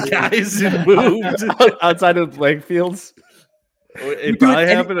 9 guys and moved outside of playing fields. It probably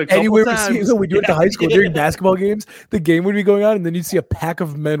happened a couple times. We do it to high school during basketball games. The game would be going on, and then you'd see a pack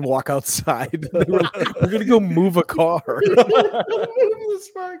of men walk outside. We're gonna go move a car. The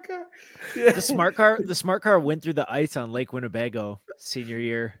smart car. Yeah. The smart car went through the ice on Lake Winnebago senior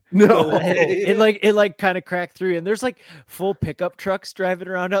year. No, it like kind of cracked through, and there's like full pickup trucks driving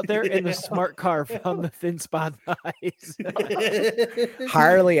around out there, and the smart car found the thin spot in the ice.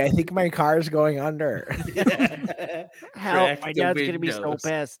 Harley, I think my car's going under. Help! My dad's gonna be so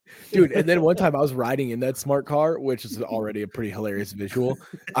pissed, dude. And then one time I was riding in that smart car, which is already a pretty hilarious visual.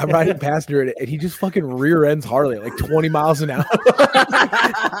 I'm riding passenger, and he just fucking rear ends Harley at like 20 miles an hour.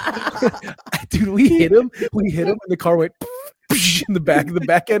 Dude, we hit him, and the car went in the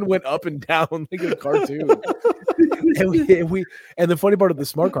back end went up and down like a cartoon. And the funny part of the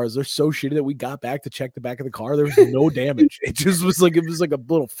smart cars, they're so shitty that we got back to check the back of the car. There was no damage. It just was like a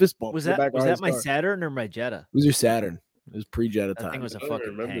little fist bump. Was that my Saturn or my Jetta? It was your Saturn. It was pre-Jetta time. I think it was a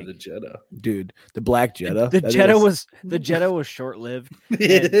fucking remember the Jetta, dude. The black Jetta. The Jetta was short-lived.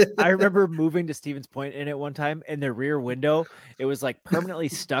 I remember moving to Stevens Point in it one time, and the rear window, it was like permanently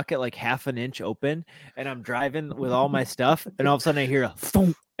stuck at like half an inch open, and I'm driving with all my stuff, and all of a sudden I hear a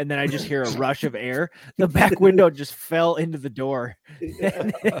thump, and then I just hear a rush of air. The back window just fell into the door,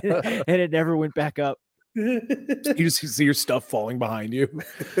 and it never went back up. You just see your stuff falling behind you.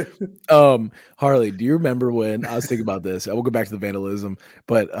 Harley, do you remember when I was thinking about this? I will go back to the vandalism,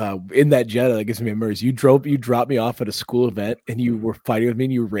 but in that Jetta, that gives me memories. You dropped me off at a school event, and you were fighting with me,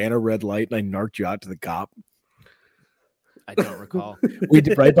 and you ran a red light, and I narked you out to the cop. I don't recall. We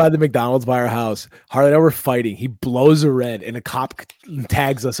did right by the McDonald's by our house. Harley and I were fighting. He blows a red, and a cop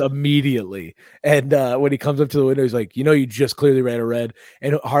tags us immediately. And when he comes up to the window, he's like, you just clearly ran a red.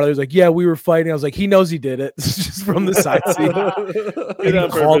 And Harley was like, yeah, we were fighting. I was like, he knows he did it. Just from the side seat.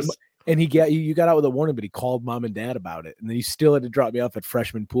 And you got out with a warning, but he called mom and dad about it. And then he still had to drop me off at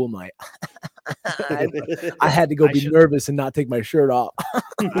freshman pool night. I had to go be nervous and not take my shirt off.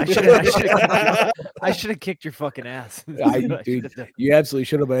 I should have kicked your fucking ass. Dude, you absolutely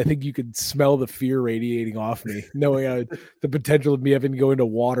should have, but I think you could smell the fear radiating off me, knowing the potential of me having to go into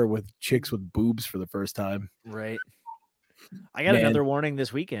water with chicks with boobs for the first time. Right. I got another warning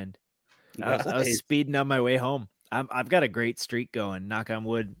this weekend. I was speeding on my way home. I've got a great streak going. Knock on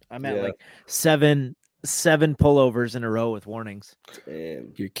wood. I'm at like seven pullovers in a row with warnings.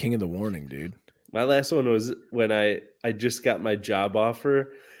 Damn. You're king of the warning, dude. My last one was when I just got my job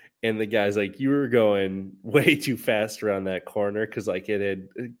offer, and the guy's like, "You were going way too fast around that corner," because like it had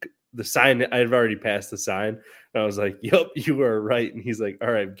the sign. I had already passed the sign, and I was like, "Yep, you were right." And he's like,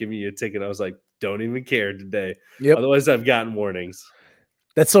 "All right, give me a ticket." I was like, "Don't even care today." Yep. Otherwise, I've gotten warnings.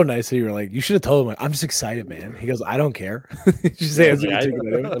 That's so nice that you were like, you should have told him, I'm just excited, man. He goes, I don't care.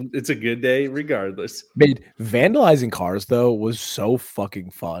 It's a good day regardless. Made vandalizing cars though was so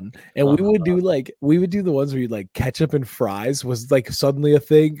fucking fun. And we would do the ones where you like ketchup and fries was like suddenly a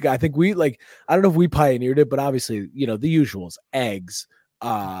thing. I think I don't know if we pioneered it, but obviously, the usuals, eggs,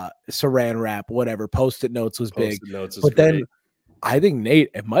 saran wrap, whatever, post-it notes was big. But then I think,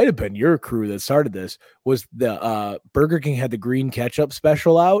 Nate, it might have been your crew that started this, was the Burger King had the green ketchup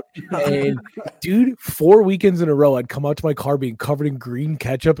special out. And dude, 4 weekends in a row, I'd come out to my car being covered in green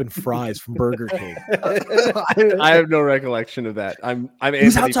ketchup and fries from Burger King. I have no recollection of that. I'm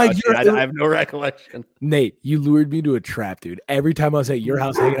outside I have no recollection. Nate, you lured me to a trap, dude. Every time I was at your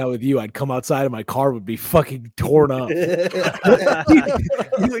house hanging out with you, I'd come outside and my car would be fucking torn up. The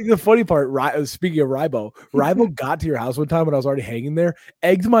funny part, speaking of Ribo got to your house one time when I was already hanging there,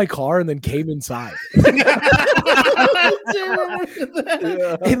 egged my car, and then came inside.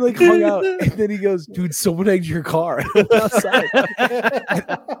 And like hung out, and then he goes, "Dude, someone egged your car." Outside.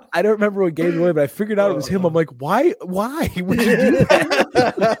 I don't remember what gave it away, but I figured out it was him. I'm like, why would you do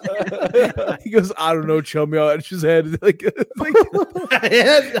that? He goes, "I don't know, chum me out his head." I'm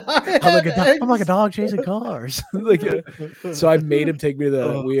like a dog chasing cars. So I made him take me to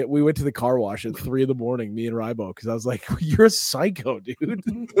the. We went to the car wash at 3 a.m, me and Ribo, because I was like, "You're a psycho, dude."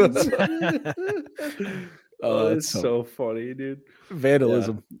 Oh, it's so funny, dude.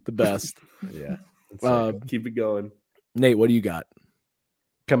 Vandalism, the best. Yeah. Keep it going. Nate, what do you got?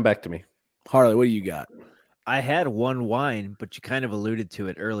 Come back to me. Harley, what do you got? I had one wine, but you kind of alluded to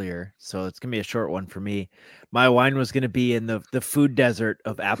it earlier, so it's gonna be a short one for me. My wine was gonna be in the food desert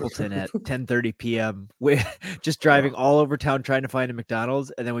of Appleton at 10:30 p.m. We're just driving all over town trying to find a McDonald's,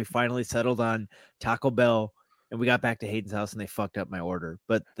 and then we finally settled on Taco Bell, and we got back to Hayden's house and they fucked up my order.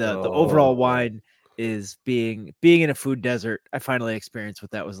 But the overall wine is being in a food desert. I finally experienced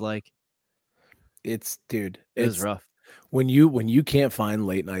what that was like. It was rough. When you can't find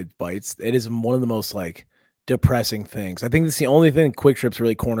late night bites, it is one of the most like depressing things. I think that's the only thing Quick Trip's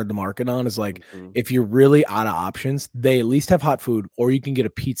really cornered the market on is like, if you're really out of options, they at least have hot food, or you can get a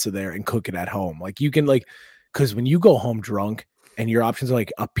pizza there and cook it at home. Like you can because when you go home drunk and your options are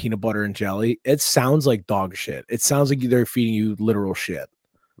like a peanut butter and jelly, it sounds like dog shit. It sounds like they're feeding you literal shit.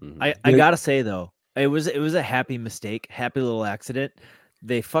 I gotta say though, it was a happy mistake, happy little accident.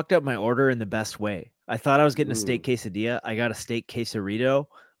 They fucked up my order in the best way. I thought I was getting a steak quesadilla. I got a steak quesarito.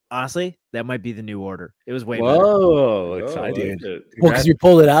 Honestly, that might be the new order. It was way better. Whoa, excited. Well, because you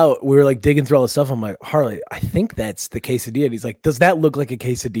pulled it out, we were like digging through all the stuff. I'm like, Harley, I think that's the quesadilla. And he's like, does that look like a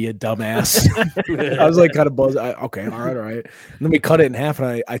quesadilla, dumbass? I was like kind of buzzed. Okay, all right. And then we cut it in half,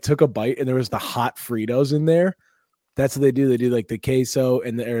 and I took a bite, and there was the hot Fritos in there. That's what they do. They do like the queso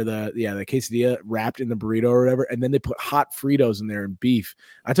and the quesadilla wrapped in the burrito or whatever, and then they put hot Fritos in there and beef.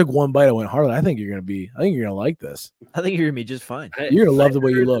 I took one bite. I went, Harley, I think you're gonna like this. I think you're gonna be just fine. You're gonna love the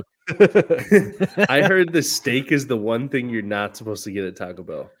way you look. I heard the steak is the one thing you're not supposed to get at Taco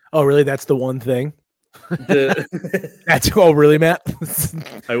Bell. Oh, really? That's the one thing. Really, Matt?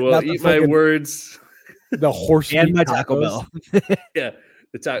 I will eat my words. The horse and my Taco Bell. Yeah.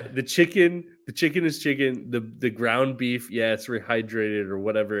 The chicken is chicken. The ground beef, yeah, it's rehydrated or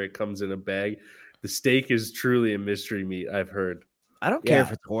whatever. It comes in a bag. The steak is truly a mystery meat, I've heard. I don't care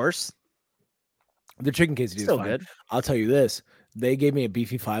if it's horse. The chicken quesadilla is still fine. Good. I'll tell you this: They gave me a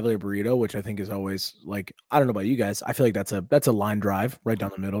beefy 5-layer burrito, which I think is always like, I don't know about you guys. I feel like that's a line drive right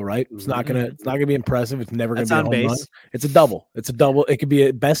down the middle, right? It's not gonna be impressive. It's never gonna That's be a on home run. base. It's a double. It's a double. It could be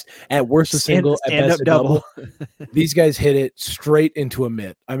at best, at worst, a single, at Stand best up a double. double. These guys hit it straight into a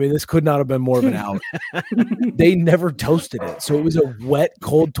mitt. I mean, this could not have been more of an out. They never toasted it, so it was a wet,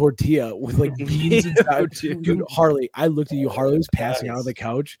 cold tortilla with like beans inside. Dude, Harley, I looked at you. Harley was passing out on the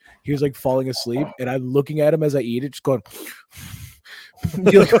couch. He was like falling asleep, and I'm looking at him as I eat it, just going. I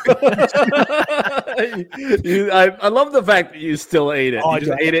love the fact that you still ate it. Oh, You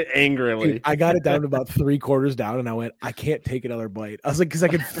just ate it angrily. Dude, I got it down to about 3/4 down, and I went, I can't take another bite. I was like, because I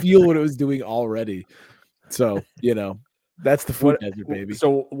could feel what it was doing already. So, that's the food desert, baby.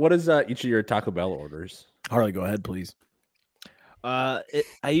 So, what is each of your Taco Bell orders? Harley, go ahead, please. I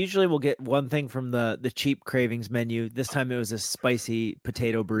usually will get one thing from the cheap cravings menu. This time it was a spicy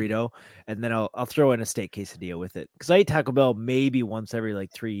potato burrito, and then I'll throw in a steak quesadilla with it because I eat Taco Bell maybe once every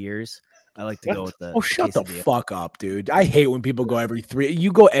like 3 years. I like to go with the. Oh, shut the quesadilla. fuck up, dude! I hate when people go every 3.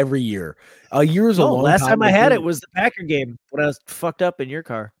 You go every year. A year is a No, long last time I to had do. it was the Packer game when I was fucked up in your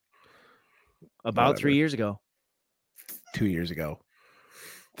car. About 3 years ago. 2 years ago.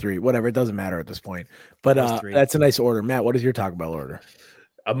 3, whatever. It doesn't matter at this point. But It was 3. that's a nice order, Matt. What is your Taco Bell order?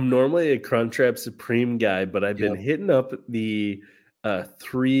 I'm normally a Crunchwrap Supreme guy, but I've been hitting up the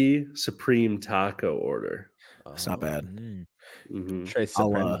 3 Supreme taco order. It's not bad. Mm-hmm. Trace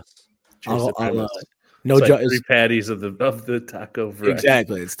I'll, Supremus. I'll, No, no, like 3 patties of the taco variety.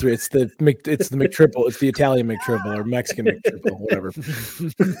 exactly. It's 3. It's the McTriple. It's the Italian McTriple or Mexican McTriple, whatever.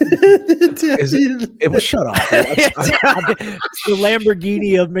 It was shut off. It's the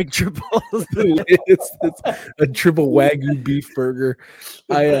Lamborghini of McTriples. it's a triple Wagyu beef burger.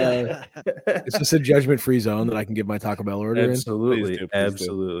 It's just a judgment-free zone that I can give my Taco Bell order Absolutely, Please do.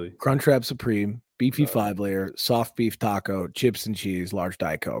 absolutely. in. Crunchwrap Supreme, beefy 5-layer, soft beef taco, chips and cheese, large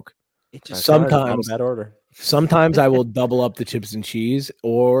Diet Coke. It just Sometimes Not a bad order. Sometimes I will double up the chips and cheese,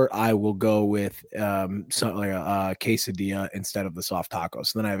 or I will go with something like a quesadilla instead of the soft taco.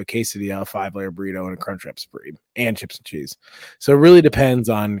 So then I have a quesadilla, a 5-layer burrito, and a Crunchwrap Supreme, and chips and cheese. So it really depends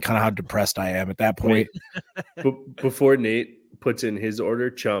on kind of how depressed I am at that point. Before Nate puts in his order,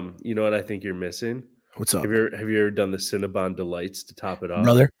 Chum, you know what I think you're missing? What's up, Have you ever done the Cinnabon Delights to top it off?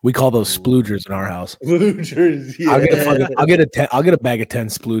 brother? We call those sploogers in our house. Sploogers, yeah. I'll get a bag of 10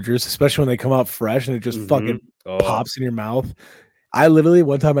 sploogers, especially when they come out fresh and it just fucking pops in your mouth. I literally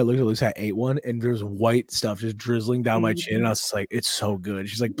one time I looked at Lucy, I ate one, and there's white stuff just drizzling down my chin, and I was just like, "It's so good."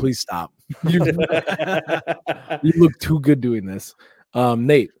 She's like, "Please stop. You look too good doing this."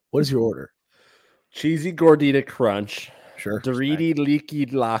 Nate, what is your order? Cheesy Gordita Crunch. Sure. Doriti Leaky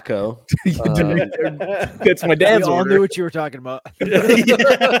Laco. That's my dad's we all order. knew what you were talking about.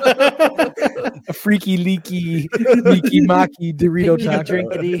 A freaky, leaky maki Dorito taco.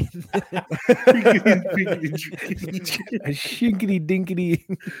 Drinkity. A shinkity dinkity.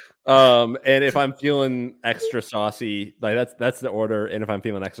 And if I'm feeling extra saucy, like that's the order. And if I'm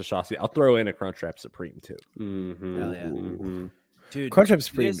feeling extra saucy, I'll throw in a Crunchwrap Supreme too. Hell yeah. Dude, Crunchwrap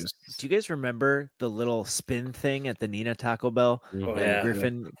Supreme. do you guys remember the little spin thing at the Nina Taco Bell Oh, that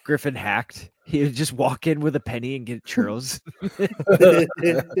yeah. Griffin hacked? He would just walk in with a penny and get churros.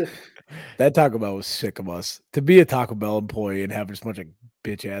 That Taco Bell was sick of us. To be a Taco Bell employee and have just a bunch of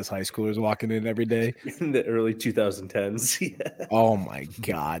bitch ass high schoolers walking in every day. In the early 2010s. Yeah. Oh my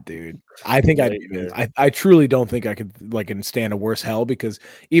god, dude! I think Nightmare. I truly don't think I could stand a worse hell, because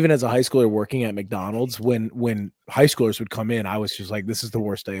even as a high schooler working at McDonald's, when high schoolers would come in, I was just like, this is the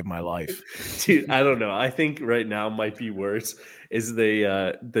worst day of my life. Dude, I don't know. I think right now might be worse is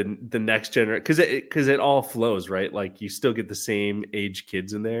the next generation, because it all flows, right? Like you still get the same age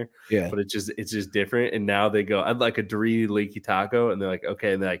kids in there, Yeah. but it's just different. And now they go, I'd like a Dorito Leaky Taco, and they're like,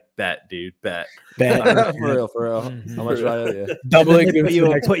 okay, and they're like, bet, dude, bet. Bad. For real. How much do I owe you? Doubling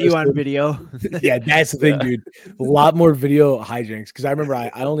put you on video. Yeah, that's the thing, dude. A lot more video hijinks, because I remember I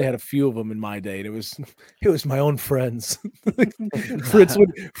only had a few of them in my day, and it was my own friends. Fritz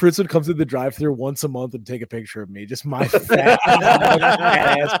would come through the drive-thru once a month and take a picture of me, just my fat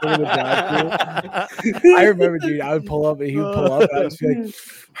ass through the drive-thru. I remember, dude, I would pull up and he would pull up, and I would just be like,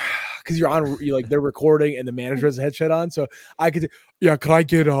 because you're like they're recording and the manager has a headset on, so I could, yeah, could I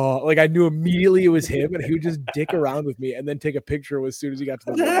get like I knew immediately it was him, and he would just dick around with me and then take a picture as soon as he got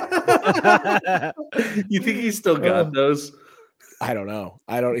to the door. You think he still got those? I don't know.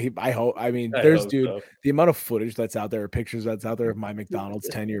 I hope. I mean, I there's hope dude. so. The amount of footage that's out there, pictures that's out there of my McDonald's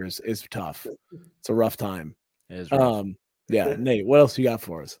tenure is tough. It's a rough time. Yeah, Nate, what else you got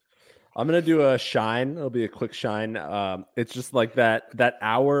for us? I'm gonna do a shine. It'll be a quick shine. It's just like that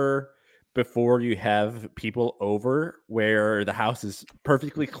hour before you have people over, where the house is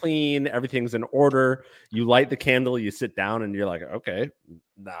perfectly clean, everything's in order. You light the candle, you sit down, and you're like, okay,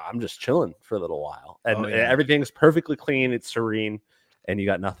 nah, I'm just chilling for a little while. And everything's perfectly clean, it's serene, and you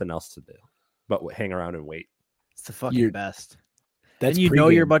got nothing else to do but hang around and wait. It's the fucking best. That's and you know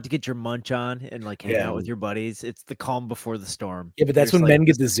you're pregame. about to get your munch on and like hang out with your buddies. It's the calm before the storm. Yeah, but that's You're when just men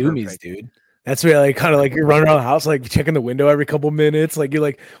get the this is zoomies, perfect. dude. That's where like kind of like you're running around the house, like checking the window every couple minutes. Like you're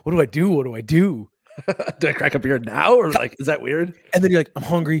like, what do I do? What do I do? Do I crack a beer now, or like is that weird? And then you're like, I'm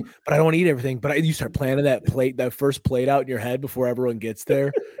hungry, but I don't want to eat everything. But you start planning that first plate out in your head before everyone gets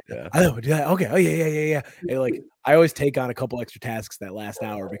there. Yeah. I don't do that. Okay. Oh yeah. And like I always take on a couple extra tasks that last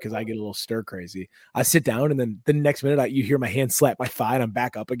hour because I get a little stir crazy. I sit down and then the next minute you hear my hand slap my thigh and I'm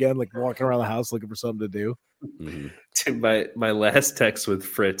back up again, like walking around the house looking for something to do. Dude, my last text with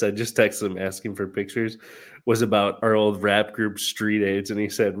Fritz, I just texted him asking for pictures, was about our old rap group Street AIDS, and he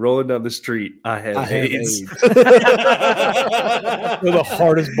said, "Rolling down the street, I have AIDS." They're the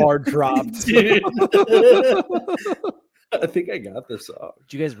hardest bar dropped. Dude. I think I got this song.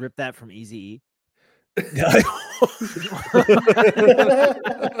 Did you guys rip that from Eazy-E?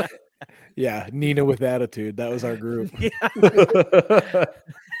 Yeah, Nina with attitude. That was our group.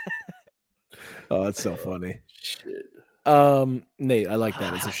 Oh, that's so funny. Shit. Nate, I like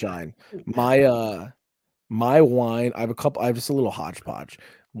that. It's a shine. My wine, I have just a little hodgepodge.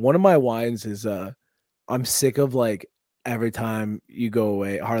 One of my wines is I'm sick of like every time you go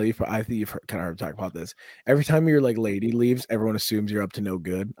away, Harley, I think you've kind of heard talk about this. Every time your like lady leaves, everyone assumes you're up to no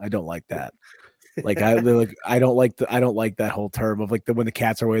good. I don't like that. Like I don't like that whole term of like when the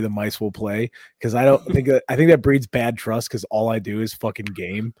cats are away, the mice will play, because I think that breeds bad trust, because all I do is fucking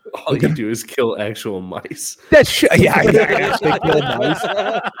game. All you do is kill actual mice. That shit, yeah, they kill mice.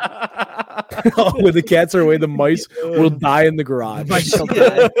 When the cats are away, the mice will die in the garage.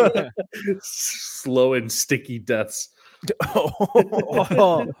 Slow and sticky deaths.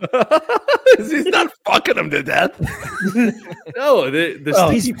 Oh. He's not fucking them to death. No, the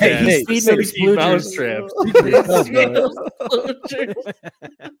sticky he's feeding them sticky mouse traps. I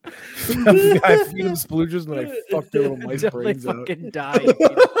feed them sploogers and then I fuck their little mice Until they brains out. fucking die.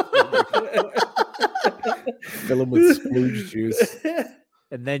 Fill them with splooge juice.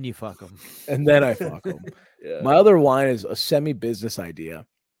 And then you fuck them. And then I fuck them. Yeah. My other wine is a semi-business idea.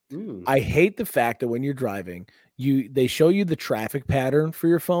 Ooh. I hate the fact that when you're driving, they show you the traffic pattern for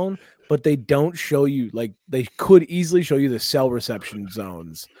your phone, but they don't show you, like, they could easily show you the cell reception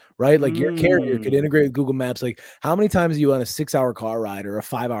zones, right? Like your carrier could integrate with Google Maps. Like, how many times are you on a 6-hour car ride or a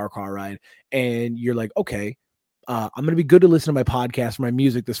 5-hour car ride, and you're like, okay, I'm going to be good to listen to my podcast or my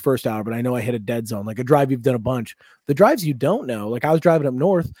music this first hour, but I know I hit a dead zone. Like a drive you've done a bunch. The drives you don't know, like I was driving up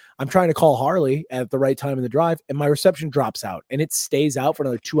north, I'm trying to call Harley at the right time in the drive, and my reception drops out, and it stays out for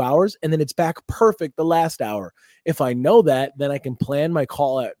another 2 hours, and then it's back perfect the last hour. If I know that, then I can plan my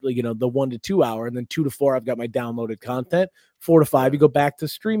call at, the 1 to 2 hour, and then 2 to 4, I've got my downloaded content. 4 to 5, you go back to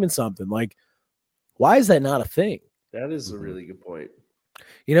streaming something. Like, why is that not a thing? That is a really good point.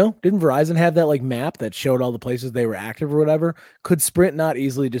 Didn't Verizon have that like map that showed all the places they were active or whatever? Could Sprint not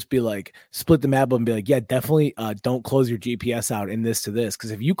easily just be like, split the map up and be like, yeah, definitely don't close your GPS out in this to this?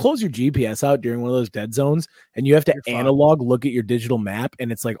 Because if you close your GPS out during one of those dead zones and you have to analog look at your digital map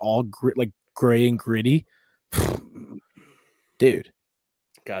and it's like all like gray and gritty, dude.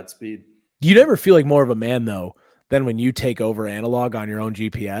 Godspeed. You never feel like more of a man though than when you take over analog on your own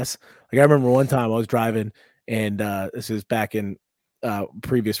GPS. Like I remember one time I was driving, and this is back in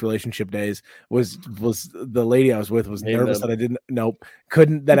previous relationship days, was the lady I was with was nervous that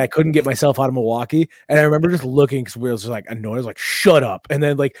I couldn't get myself out of Milwaukee. And I remember just looking, because we were just like annoyed. I was like, shut up. And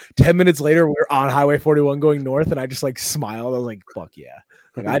then like 10 minutes later we were on Highway 41 going north, and I just like smiled. I was like, fuck yeah.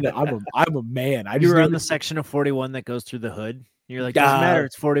 Like I'm a man. I just You were on the section of 41 that goes through the hood. You're like, doesn't matter,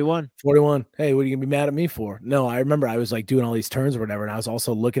 it's 41. 41. Hey, what are you gonna be mad at me for? No, I remember I was like doing all these turns or whatever, and I was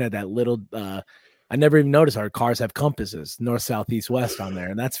also looking at that little I never even noticed our cars have compasses, north, south, east, west on there.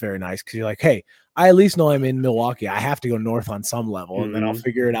 And that's very nice, because you're like, hey, I at least know I'm in Milwaukee. I have to go north on some level, and then I'll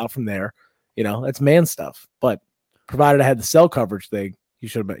figure it out from there. That's man stuff. But provided I had the cell coverage thing,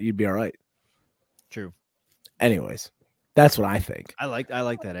 you'd be all right. True. Anyways, that's what I think. I like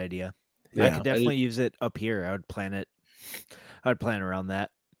that idea. Yeah. I could definitely use it up here. I would plan it. I would plan around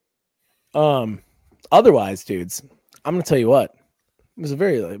that. Otherwise, dudes, I'm gonna tell you what.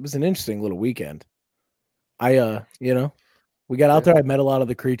 It was an interesting little weekend. We got out there. I met a lot of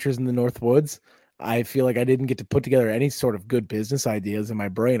the creatures in the North Woods. I feel like I didn't get to put together any sort of good business ideas in my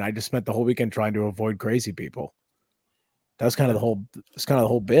brain. I just spent the whole weekend trying to avoid crazy people. That was kind of the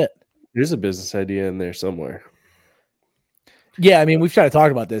whole bit. There's a business idea in there somewhere. Yeah, I mean, we've tried to talk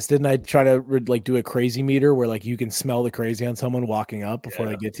about this. Didn't I try to like do a crazy meter where like you can smell the crazy on someone walking up before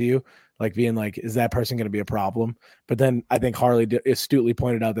they get to you, like being like, is that person going to be a problem? But then I think Harley astutely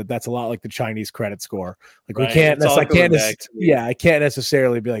pointed out that that's a lot like the Chinese credit score. Like we Right. can't, It's all I can't, coming back to me. yeah, I can't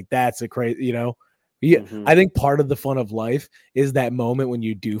necessarily be like that's a crazy, you know. Yeah, Mhm. I think part of the fun of life is that moment when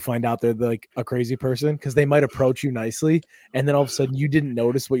you do find out they're like a crazy person because they might approach you nicely, and then all of a sudden you didn't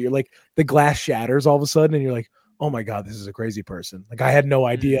notice what you're like. The glass shatters all of a sudden, and you're like, oh my god, this is a crazy person. Like I had no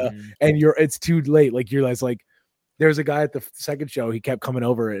idea, and it's too late. Like you realize, like there's a guy at the second show. He kept coming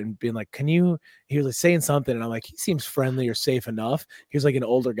over and being like, "Can you?" He was like saying something, and I'm like, "He seems friendly or safe enough." He was like an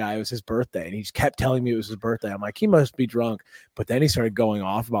older guy. It was his birthday, and he just kept telling me it was his birthday. I'm like, he must be drunk. But then he started going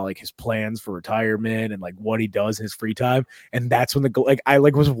off about like his plans for retirement and like what he does in his free time. And that's when I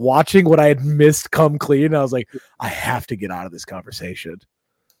was watching what I had missed come clean. And I was like, I have to get out of this conversation.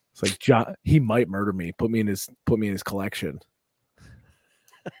 It's like John, he might murder me. Put me in his collection.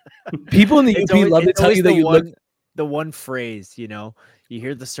 People in the UP love to tell you that you look. The one phrase, you know, you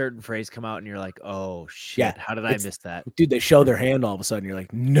hear the certain phrase come out and you're like, oh shit, how did I miss that? Dude, they show their hand all of a sudden. You're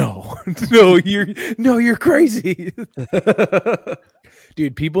like, no, you're crazy.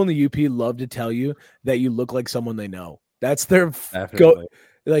 Dude, people in the UP love to tell you that you look like someone they know. That's their go.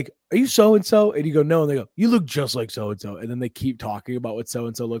 Like, are you so and so? And you go, no. And they go, you look just like so and so. And then they keep talking about what so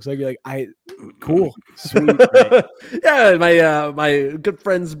and so looks like. You're like, cool, sweet. Right? Yeah, my good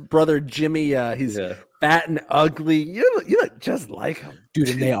friend's brother Jimmy. He's fat and ugly. You look just like him, dude.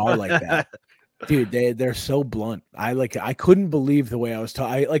 And they are like that. Dude, they're so blunt. I couldn't believe the way I was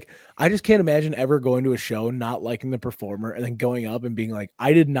taught. I just can't imagine ever going to a show not liking the performer and then going up and being like,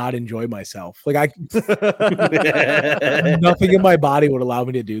 I did not enjoy myself. Like nothing in my body would allow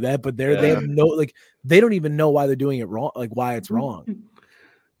me to do that. But they have they don't even know why they're doing it wrong, like why it's wrong.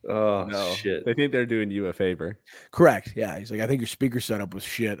 Oh no, shit! They think they're doing you a favor. Correct. Yeah, he's like, I think your speaker setup was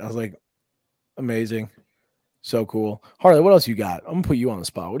shit. I was like, amazing, so cool. Harley, what else you got? I'm gonna put you on the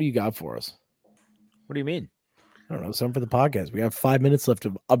spot. What do you got for us? What do you mean? I don't know. Something for the podcast. We have 5 minutes left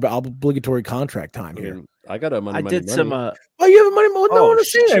of obligatory contract time here. I got a money. Some. Oh, you have a money. No one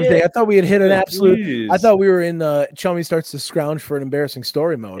was saying everything. I thought we had hit an absolute. Please. I thought we were in. Chummy starts to scrounge for an embarrassing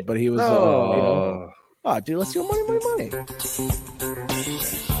story mode, but he was. Dude, let's do money.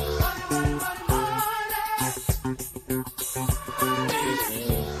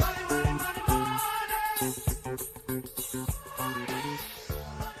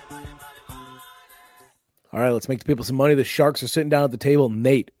 All right, let's make the people some money. The Sharks are sitting down at the table.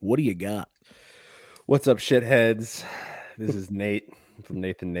 Nate, what do you got? What's up, shitheads? This is Nate from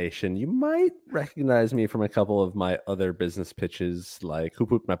Nathan Nation. You might recognize me from a couple of my other business pitches like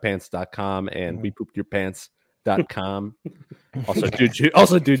whopoopedmypants.com and wepoopedyourpants.com.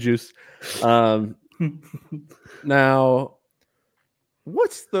 Also do juice. Now,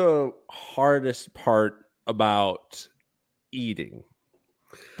 what's the hardest part about eating?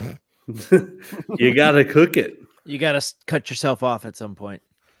 You gotta cook it. You gotta cut yourself off at some point.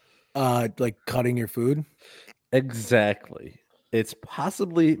 Like cutting your food. Exactly. It's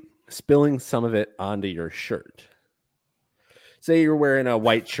possibly spilling some of it onto your shirt. Say you're wearing a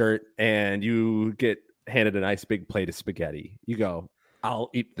white shirt and you get handed a nice big plate of spaghetti. You go,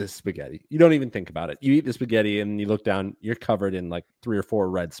 I'll eat this spaghetti. You don't even think about it. You eat the spaghetti and you look down, you're covered in like 3 or 4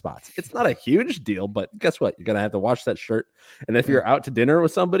 red spots. It's not a huge deal, but guess what? You're going to have to wash that shirt. And if you're out to dinner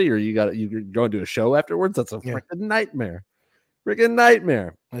with somebody or you're going to a show afterwards, that's a freaking nightmare. Freaking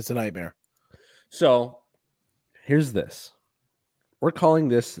nightmare. It's a nightmare. So here's this. We're calling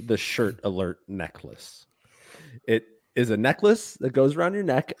this the Shurd Alurd necklace. It is a necklace that goes around your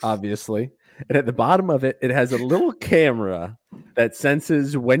neck, obviously. And at the bottom of it, it has a little camera that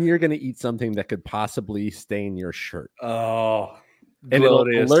senses when you're going to eat something that could possibly stain your shirt. Oh, and it'll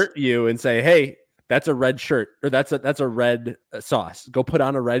alert you and say, hey, that's a red shirt, or that's a red sauce. Go put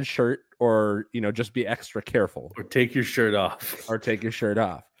on a red shirt, or, just be extra careful. Or take your shirt off. So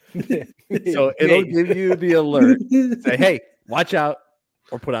it'll give you the alert. Say, hey, watch out.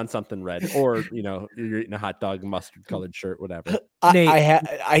 Or put on something red, or you're eating a hot dog, mustard colored shirt, whatever. I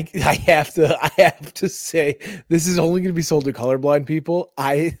have to say this is only going to be sold to colorblind people.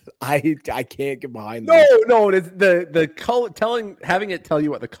 I can't get behind that. No, it's the color. Having it tell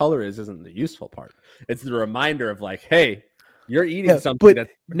you what the color is isn't the useful part. It's the reminder of like, hey, you're eating something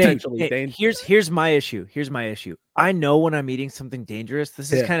that's potentially dangerous. Here's my issue. I know when I'm eating something dangerous.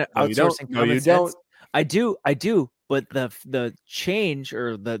 This is kind of outsourcing. No, you don't. I do. But the change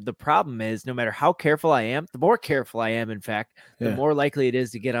or the problem is no matter how careful I am, the more careful I am, in fact, the more likely it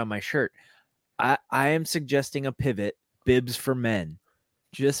is to get on my shirt. I am suggesting a pivot, bibs for men.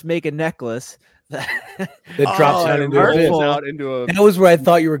 Just make a necklace that drops down into a rolls bib. out into a. That was where I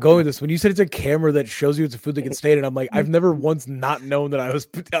thought you were going with this. When you said it's a camera that shows you it's a food that can stain it, I'm like, I've never once not known that I was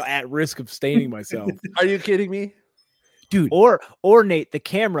at risk of staining myself. Are you kidding me? Dude. Or Nate, the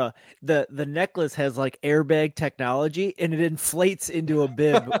camera, the necklace has like airbag technology, and it inflates into a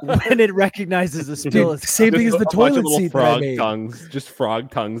bib when it recognizes a spill. Dude, same thing as the A bunch of toilet little seat that I frog made. tongues, just frog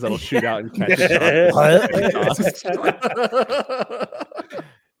tongues that'll shoot out and catch it.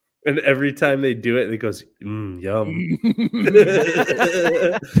 And every time they do it, it goes, yum.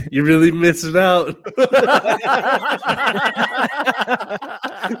 You're really missing out.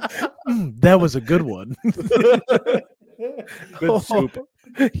 That was a good one. Good soup.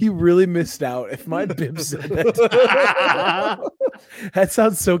 He really missed out. If my bib said that, that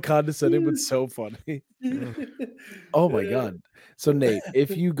sounds so condescending, but so funny. Oh my god! So Nate,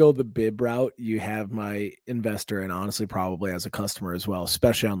 if you go the bib route, you have my investor, and honestly, probably as a customer as well,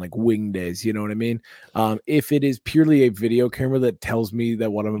 especially on like wing days. You know what I mean? If it is purely a video camera that tells me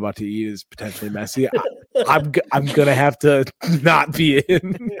that what I'm about to eat is potentially messy, I'm gonna have to not be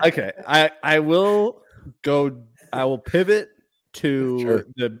in. Okay, I will go. I will pivot to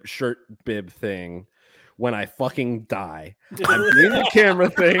the shirt bib thing when I fucking die. I'm doing the camera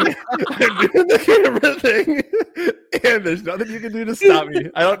thing. I'm doing the camera thing, and there's nothing you can do to stop me.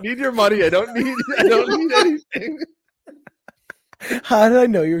 I don't need your money. I don't need anything. How did I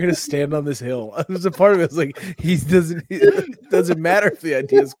know you were going to stand on this hill? There's a part of it was like it doesn't matter if the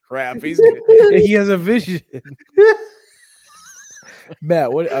idea is crap. He has a vision.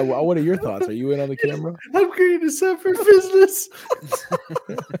 Matt, what are your thoughts? Are you in on the camera? I'm creating a separate business.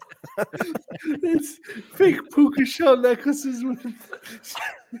 It's fake puka shell necklaces with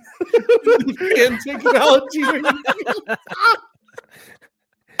fan technology.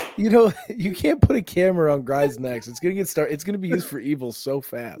 You know, you can't put a camera on guys' necks. It's gonna get started. It's gonna be used for evil so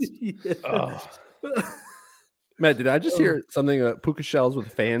fast. Yeah. Oh. Matt, did I just hear something puka shells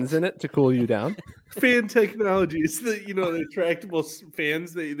with fans in it to cool you down? Fan technology. It's the the retractable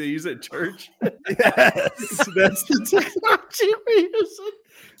fans they use at church. Yes. That's the technology we're using.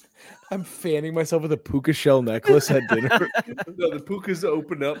 I'm fanning myself with a puka shell necklace at dinner. No, the pukas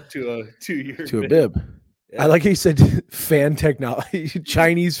open up to a bib. I like how you said fan technology,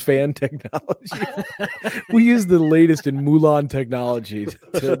 Chinese fan technology. We use the latest in Mulan technology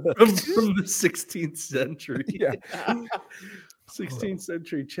from the 16th century. Yeah. 16th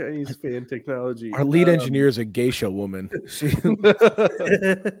century Chinese fan technology. Our lead engineer is a geisha woman.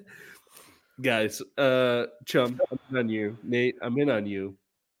 Guys, Chum, I'm in on you. Nate, I'm in on you.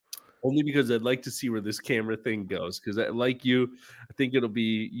 Only because I'd like to see where this camera thing goes. Because like you, I think it'll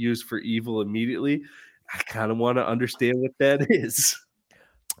be used for evil immediately. I kind of want to understand what that is.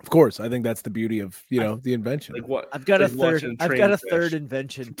 Of course, I think that's the beauty of the invention. Like what? I've got a like third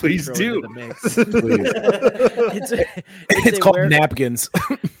invention. to Please throw do. into the mix. It's called napkins.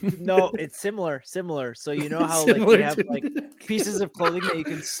 No, it's similar. So you know how like you have like pieces of clothing that you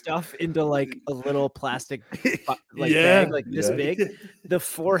can stuff into like a little plastic bag like this big. The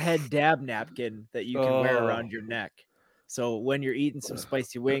forehead dab napkin that you can wear around your neck. So when you're eating some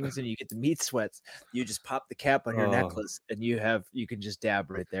spicy wings and you get the meat sweats, you just pop the cap on your necklace and you can just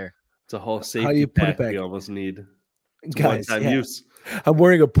dab right there. It's a whole safety How do you put it pack back? we almost need. It's Guys, one-time use. I'm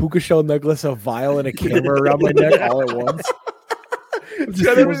wearing a puka shell necklace, a vial, and a camera around my neck all at once. It's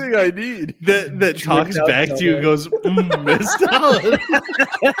got everything I need. That talks back to you and goes, missed out.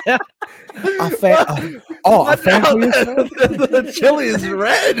 A fan for yourself? The chili is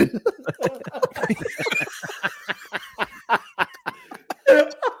red.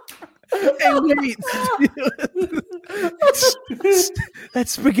 Hey, wait. That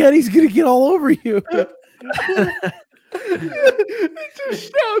spaghetti's gonna get all over you. It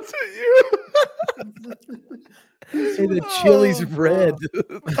just shouts at you. Say the chili's red.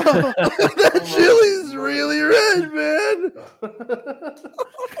 That chili's really red, man.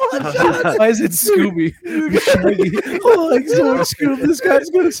 Why is it Scooby? Shaggy. Oh, like so much Scooby. This guy's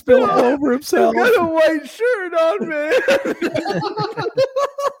gonna spill all over himself. Got a white shirt on, man.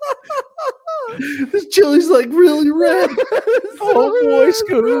 This chili's like really red. Oh boy,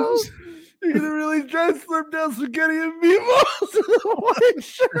 Scooby. You're gonna really try to slurp down spaghetti and meatballs in a white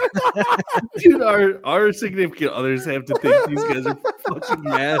shirt. Dude, our significant others have to think these guys are fucking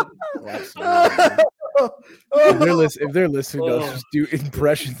mad. If they're listening to us, just do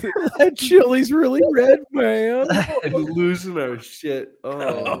impressions. That chili's really red, man. We're losing our shit.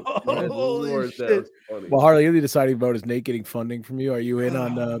 Oh, Lord, that was funny. Well, Harley, the deciding vote is Nate getting funding from you. Are you in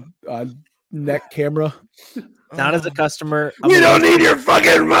on neck camera? Not as a customer. We don't need your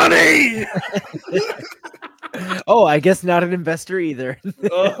fucking money. Oh, I guess not an investor either.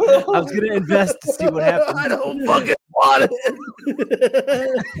 I was gonna invest to see what happens. I don't fucking want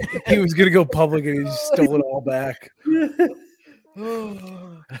it. He was gonna go public and he just stole it all back.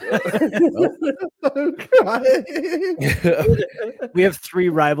 I'm crying. We have 3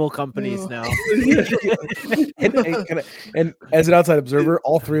 rival companies now. and as an outside observer,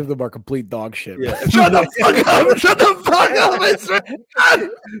 all 3 of them are complete dog shit. Yeah. Shut the fuck up! Shut the fuck up!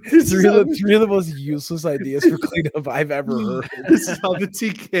 It's Three of the most useless ideas for cleanup I've ever heard. This is how the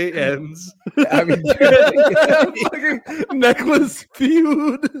TK ends. I mean, Fucking necklace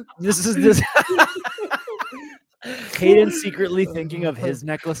feud. This is this. Hayden secretly thinking of his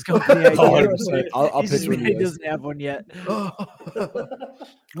necklace company idea. 100%. I'll He's pitch just one. mad he doesn't have one yet. What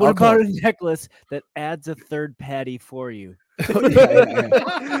I'll about call- a necklace that adds a third patty for you?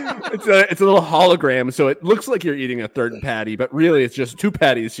 It's a little hologram, so it looks like you're eating a third patty, but really it's just 2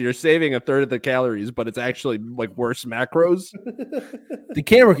 patties. So you're saving a third of the calories, but it's actually like worse macros. The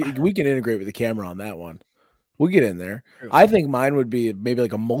camera, we can integrate with the camera on that one. We'll get in there. I think mine would be maybe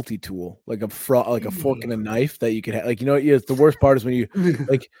like a multi-tool, like a fork and a knife that you could have. Like, it's the worst part is when you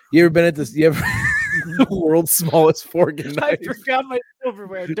you ever been at this? You ever the world's smallest fork and I knife? forgot my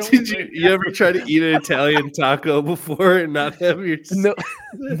silverware. Don't Did you ever try to eat an Italian taco before and not have your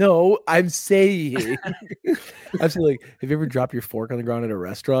No, I'm saying, like, have you ever dropped your fork on the ground at a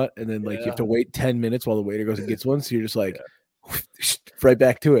restaurant and then you have to wait 10 minutes while the waiter goes and gets one? So you're just like right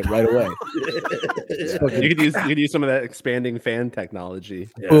back to it right away. You could use some of that expanding fan technology.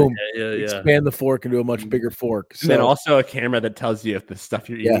 Boom. Yeah. Expand the fork into a much bigger fork. And then also a camera that tells you if the stuff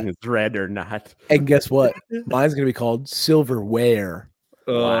you're eating is red or not. And guess what? Mine's gonna be called silverware.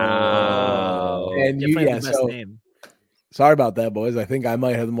 Wow. And name. Sorry about that, boys. I think I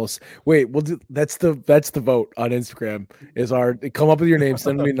might have the most. Wait, that's the vote on Instagram. Come up with your name,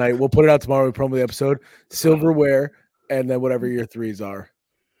 send me tonight. We'll put it out tomorrow. We promo the episode. Silverware, and then whatever your 3s are.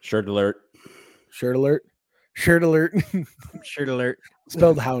 Shurd Alurd. Shurd Alert. Shurd Alert. Shurd Alurt.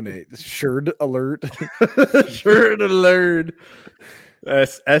 Spelled how, Nate? Shurd Alert. Shurd Alurd.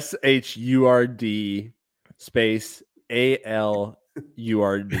 SHURD space ALURD.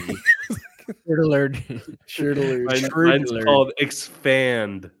 Shurd Alurt. Shurd Alert. Mine's called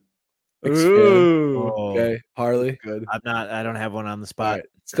Expand. Ooh. Okay, Harley. Good. I don't have one on the All spot. right.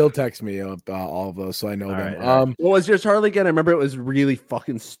 Still text me all of those so I know them. right. What was yours, Harley? Again, I remember it was really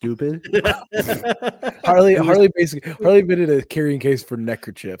fucking stupid. Harley admitted a carrying case for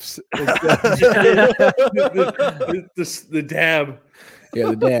neckerchiefs. The dab. Yeah,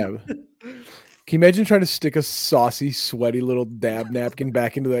 the dab. Can you imagine trying to stick a saucy, sweaty little dab napkin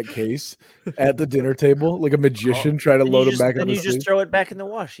back into that case at the dinner table, like a magician trying to load it back in Then the you sleeve? just throw it back in the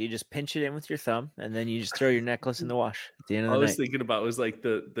wash. You just pinch it in with your thumb, and then you just throw your necklace in the wash at the end of I the was night. thinking about was like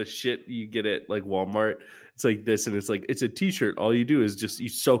the shit you get at like Walmart. It's like this, and it's like it's a t-shirt. All you do is just you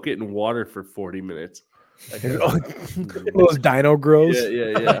soak it in water for 40 minutes. Those dino grows.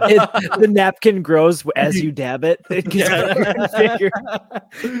 Yeah. The napkin grows as you dab it. It gets bigger.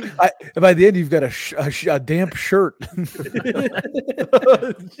 By the end, you've got a damp shirt.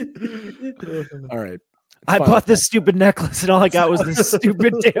 All right. I Fine. bought this stupid necklace, and all I got was this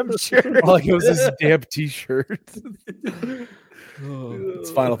stupid damn shirt. All I got was this damp t-shirt.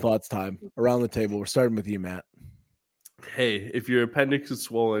 It's final thoughts time. Around the table. We're starting with you, Matt. Hey, if your appendix is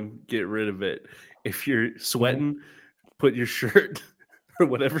swollen, get rid of it. If you're sweating, put your shirt or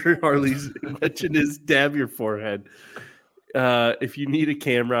whatever Harley's invention is, dab your forehead. If you need a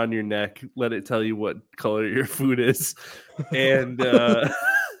camera on your neck, let it tell you what color your food is. And God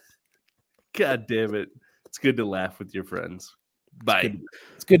damn it, it's good to laugh with your friends. Bye.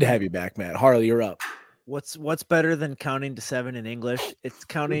 It's good to have you back, Matt. Harley, you're up. What's better than counting to 7 in English? It's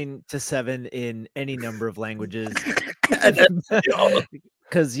counting to 7 in any number of languages.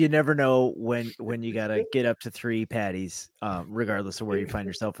 Because you never know when you gotta get up to 3 patties, regardless of where you find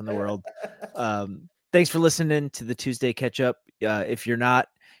yourself in the world. Thanks for listening to the Tuesday catch up. If you're not,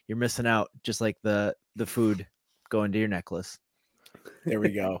 you're missing out. Just like the food going to your necklace. There we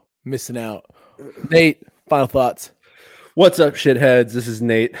go. Missing out. Nate, final thoughts. What's up, shitheads? This is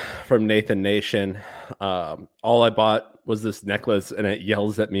Nate from Nathan Nation. All I bought was this necklace, and it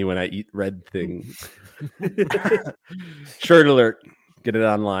yells at me when I eat red things. Shurd Alurt. Get it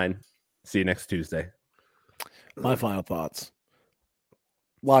online. See you next Tuesday. My final thoughts.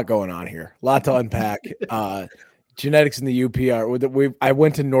 A lot going on here. A lot to unpack. Genetics in the UP are. I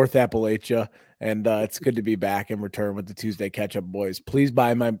went to North Appalachia And it's good to be back in return with the Tuesday Catch-Up Boys. Please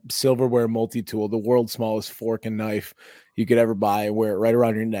buy my silverware multi-tool, the world's smallest fork and knife you could ever buy, and wear it right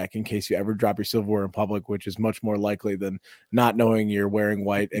around your neck in case you ever drop your silverware in public, which is much more likely than not knowing you're wearing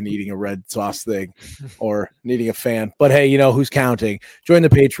white and eating a red sauce thing or needing a fan. But hey, you know who's counting? Join the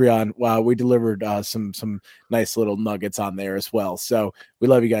Patreon. Wow, we delivered some nice little nuggets on there as well. So we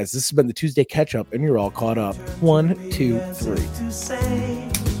love you guys. This has been the Tuesday Catch-Up, and you're all caught up. 1, 2, 3.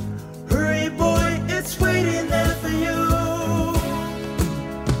 Hurry